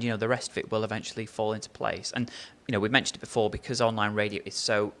 and the rest of it will eventually fall into place. And we mentioned it before, because online radio is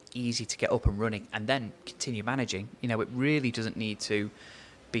so easy to get up and running and then continue managing. It really doesn't need to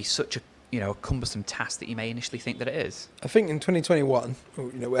be such a a cumbersome task that you may initially think that it is. I think in 2021,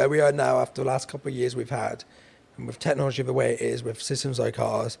 where we are now after the last couple of years we've had, and with technology the way it is, with systems like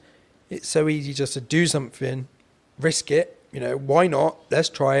ours, it's so easy just to do something, risk it. Why not? Let's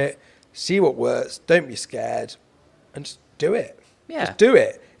try it, see what works. Don't be scared, and just do it. Yeah. Just do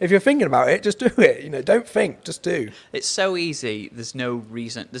it. If you're thinking about it, just do it. Don't think, just do. It's so easy. There's no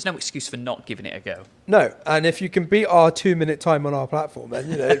reason. There's no excuse for not giving it a go. No, and if you can beat our 2-minute time on our platform,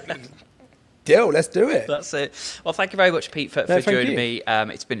 then deal, let's do it. That's it. Well, thank you very much, Pete, for joining me.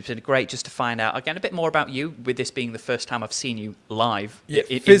 It's been great just to find out, again, a bit more about you, with this being the first time I've seen you live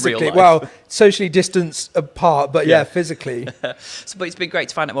physically. In real life. Well, socially distanced apart, but physically. But it's been great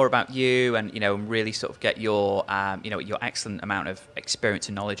to find out more about you, and and really sort of get your your excellent amount of experience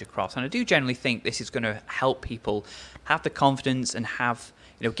and knowledge across. And I do generally think this is going to help people have the confidence and have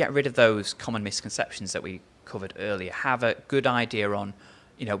get rid of those common misconceptions that we covered earlier. Have a good idea on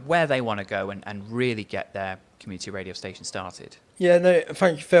where they want to go, and really get their community radio station started. Yeah, no,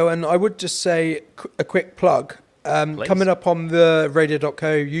 thank you, Phil. And I would just say a quick plug. Coming up on the Radio.co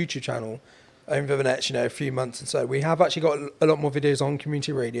YouTube channel over the next, few months and so, we have actually got a lot more videos on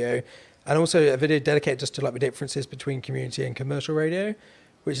community radio, and also a video dedicated just to the differences between community and commercial radio,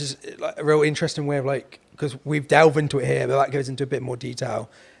 which is a real interesting way of because we've delved into it here, but that goes into a bit more detail.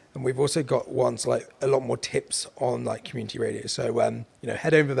 And we've also got ones a lot more tips on community radio. So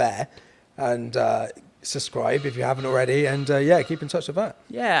head over there and subscribe if you haven't already, and keep in touch with that.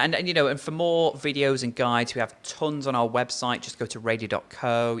 Yeah, and for more videos and guides, we have tons on our website. Just go to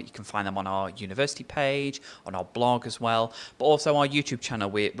Radio.co. You can find them on our university page, on our blog as well, but also our YouTube channel.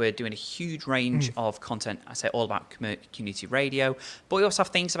 We're doing a huge range of content. I say all about community radio, but we also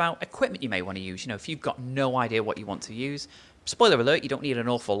have things about equipment you may want to use. If you've got no idea what you want to use, spoiler alert, you don't need an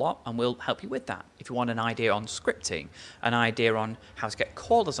awful lot, and we'll help you with that. If you want an idea on scripting, an idea on how to get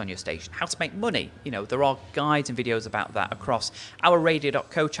callers on your station, how to make money, there are guides and videos about that across our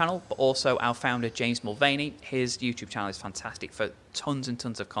Radio.co channel, but also our founder, James Mulvaney. His YouTube channel is fantastic for tons and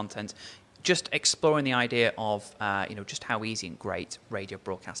tons of content, just exploring the idea of, just how easy and great radio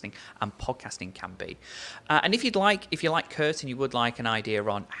broadcasting and podcasting can be. And if you like Kurt, and you would like an idea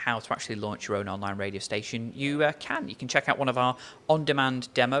on how to actually launch your own online radio station, you can check out one of our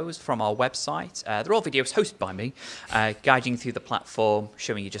on-demand demos from our website. They're all videos hosted by me, guiding you through the platform,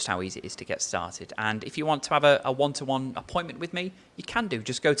 showing you just how easy it is to get started. And if you want to have a one-to-one appointment with me, you can do.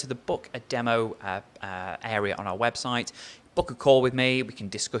 Just go to the book a demo area on our website. Book a call with me. We can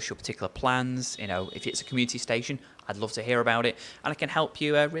discuss your particular plans. If it's a community station, I'd love to hear about it, and I can help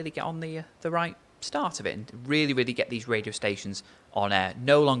you really get on the right start of it, and really, really get these radio stations on air.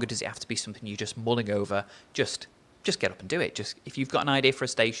 No longer does it have to be something you're just mulling over. Just get up and do it. Just if you've got an idea for a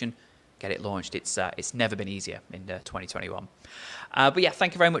station, get it launched. It's never been easier in 2021. But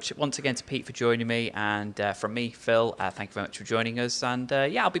thank you very much once again to Pete for joining me, and from me, Phil, thank you very much for joining us. And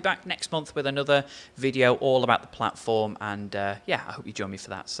I'll be back next month with another video all about the platform, and I hope you join me for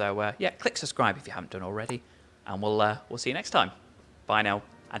that. So click subscribe if you haven't done already, and we'll see you next time. Bye now,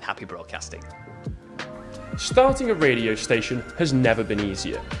 and happy broadcasting. Starting a radio station has never been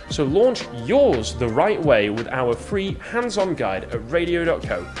easier, so launch yours the right way with our free hands-on guide at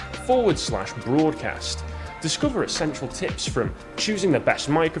radio.co/broadcast. Discover essential tips from choosing the best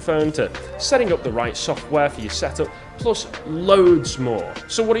microphone to setting up the right software for your setup, plus loads more.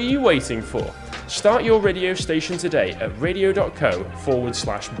 So what are you waiting for? Start your radio station today at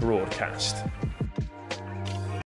radio.co/broadcast.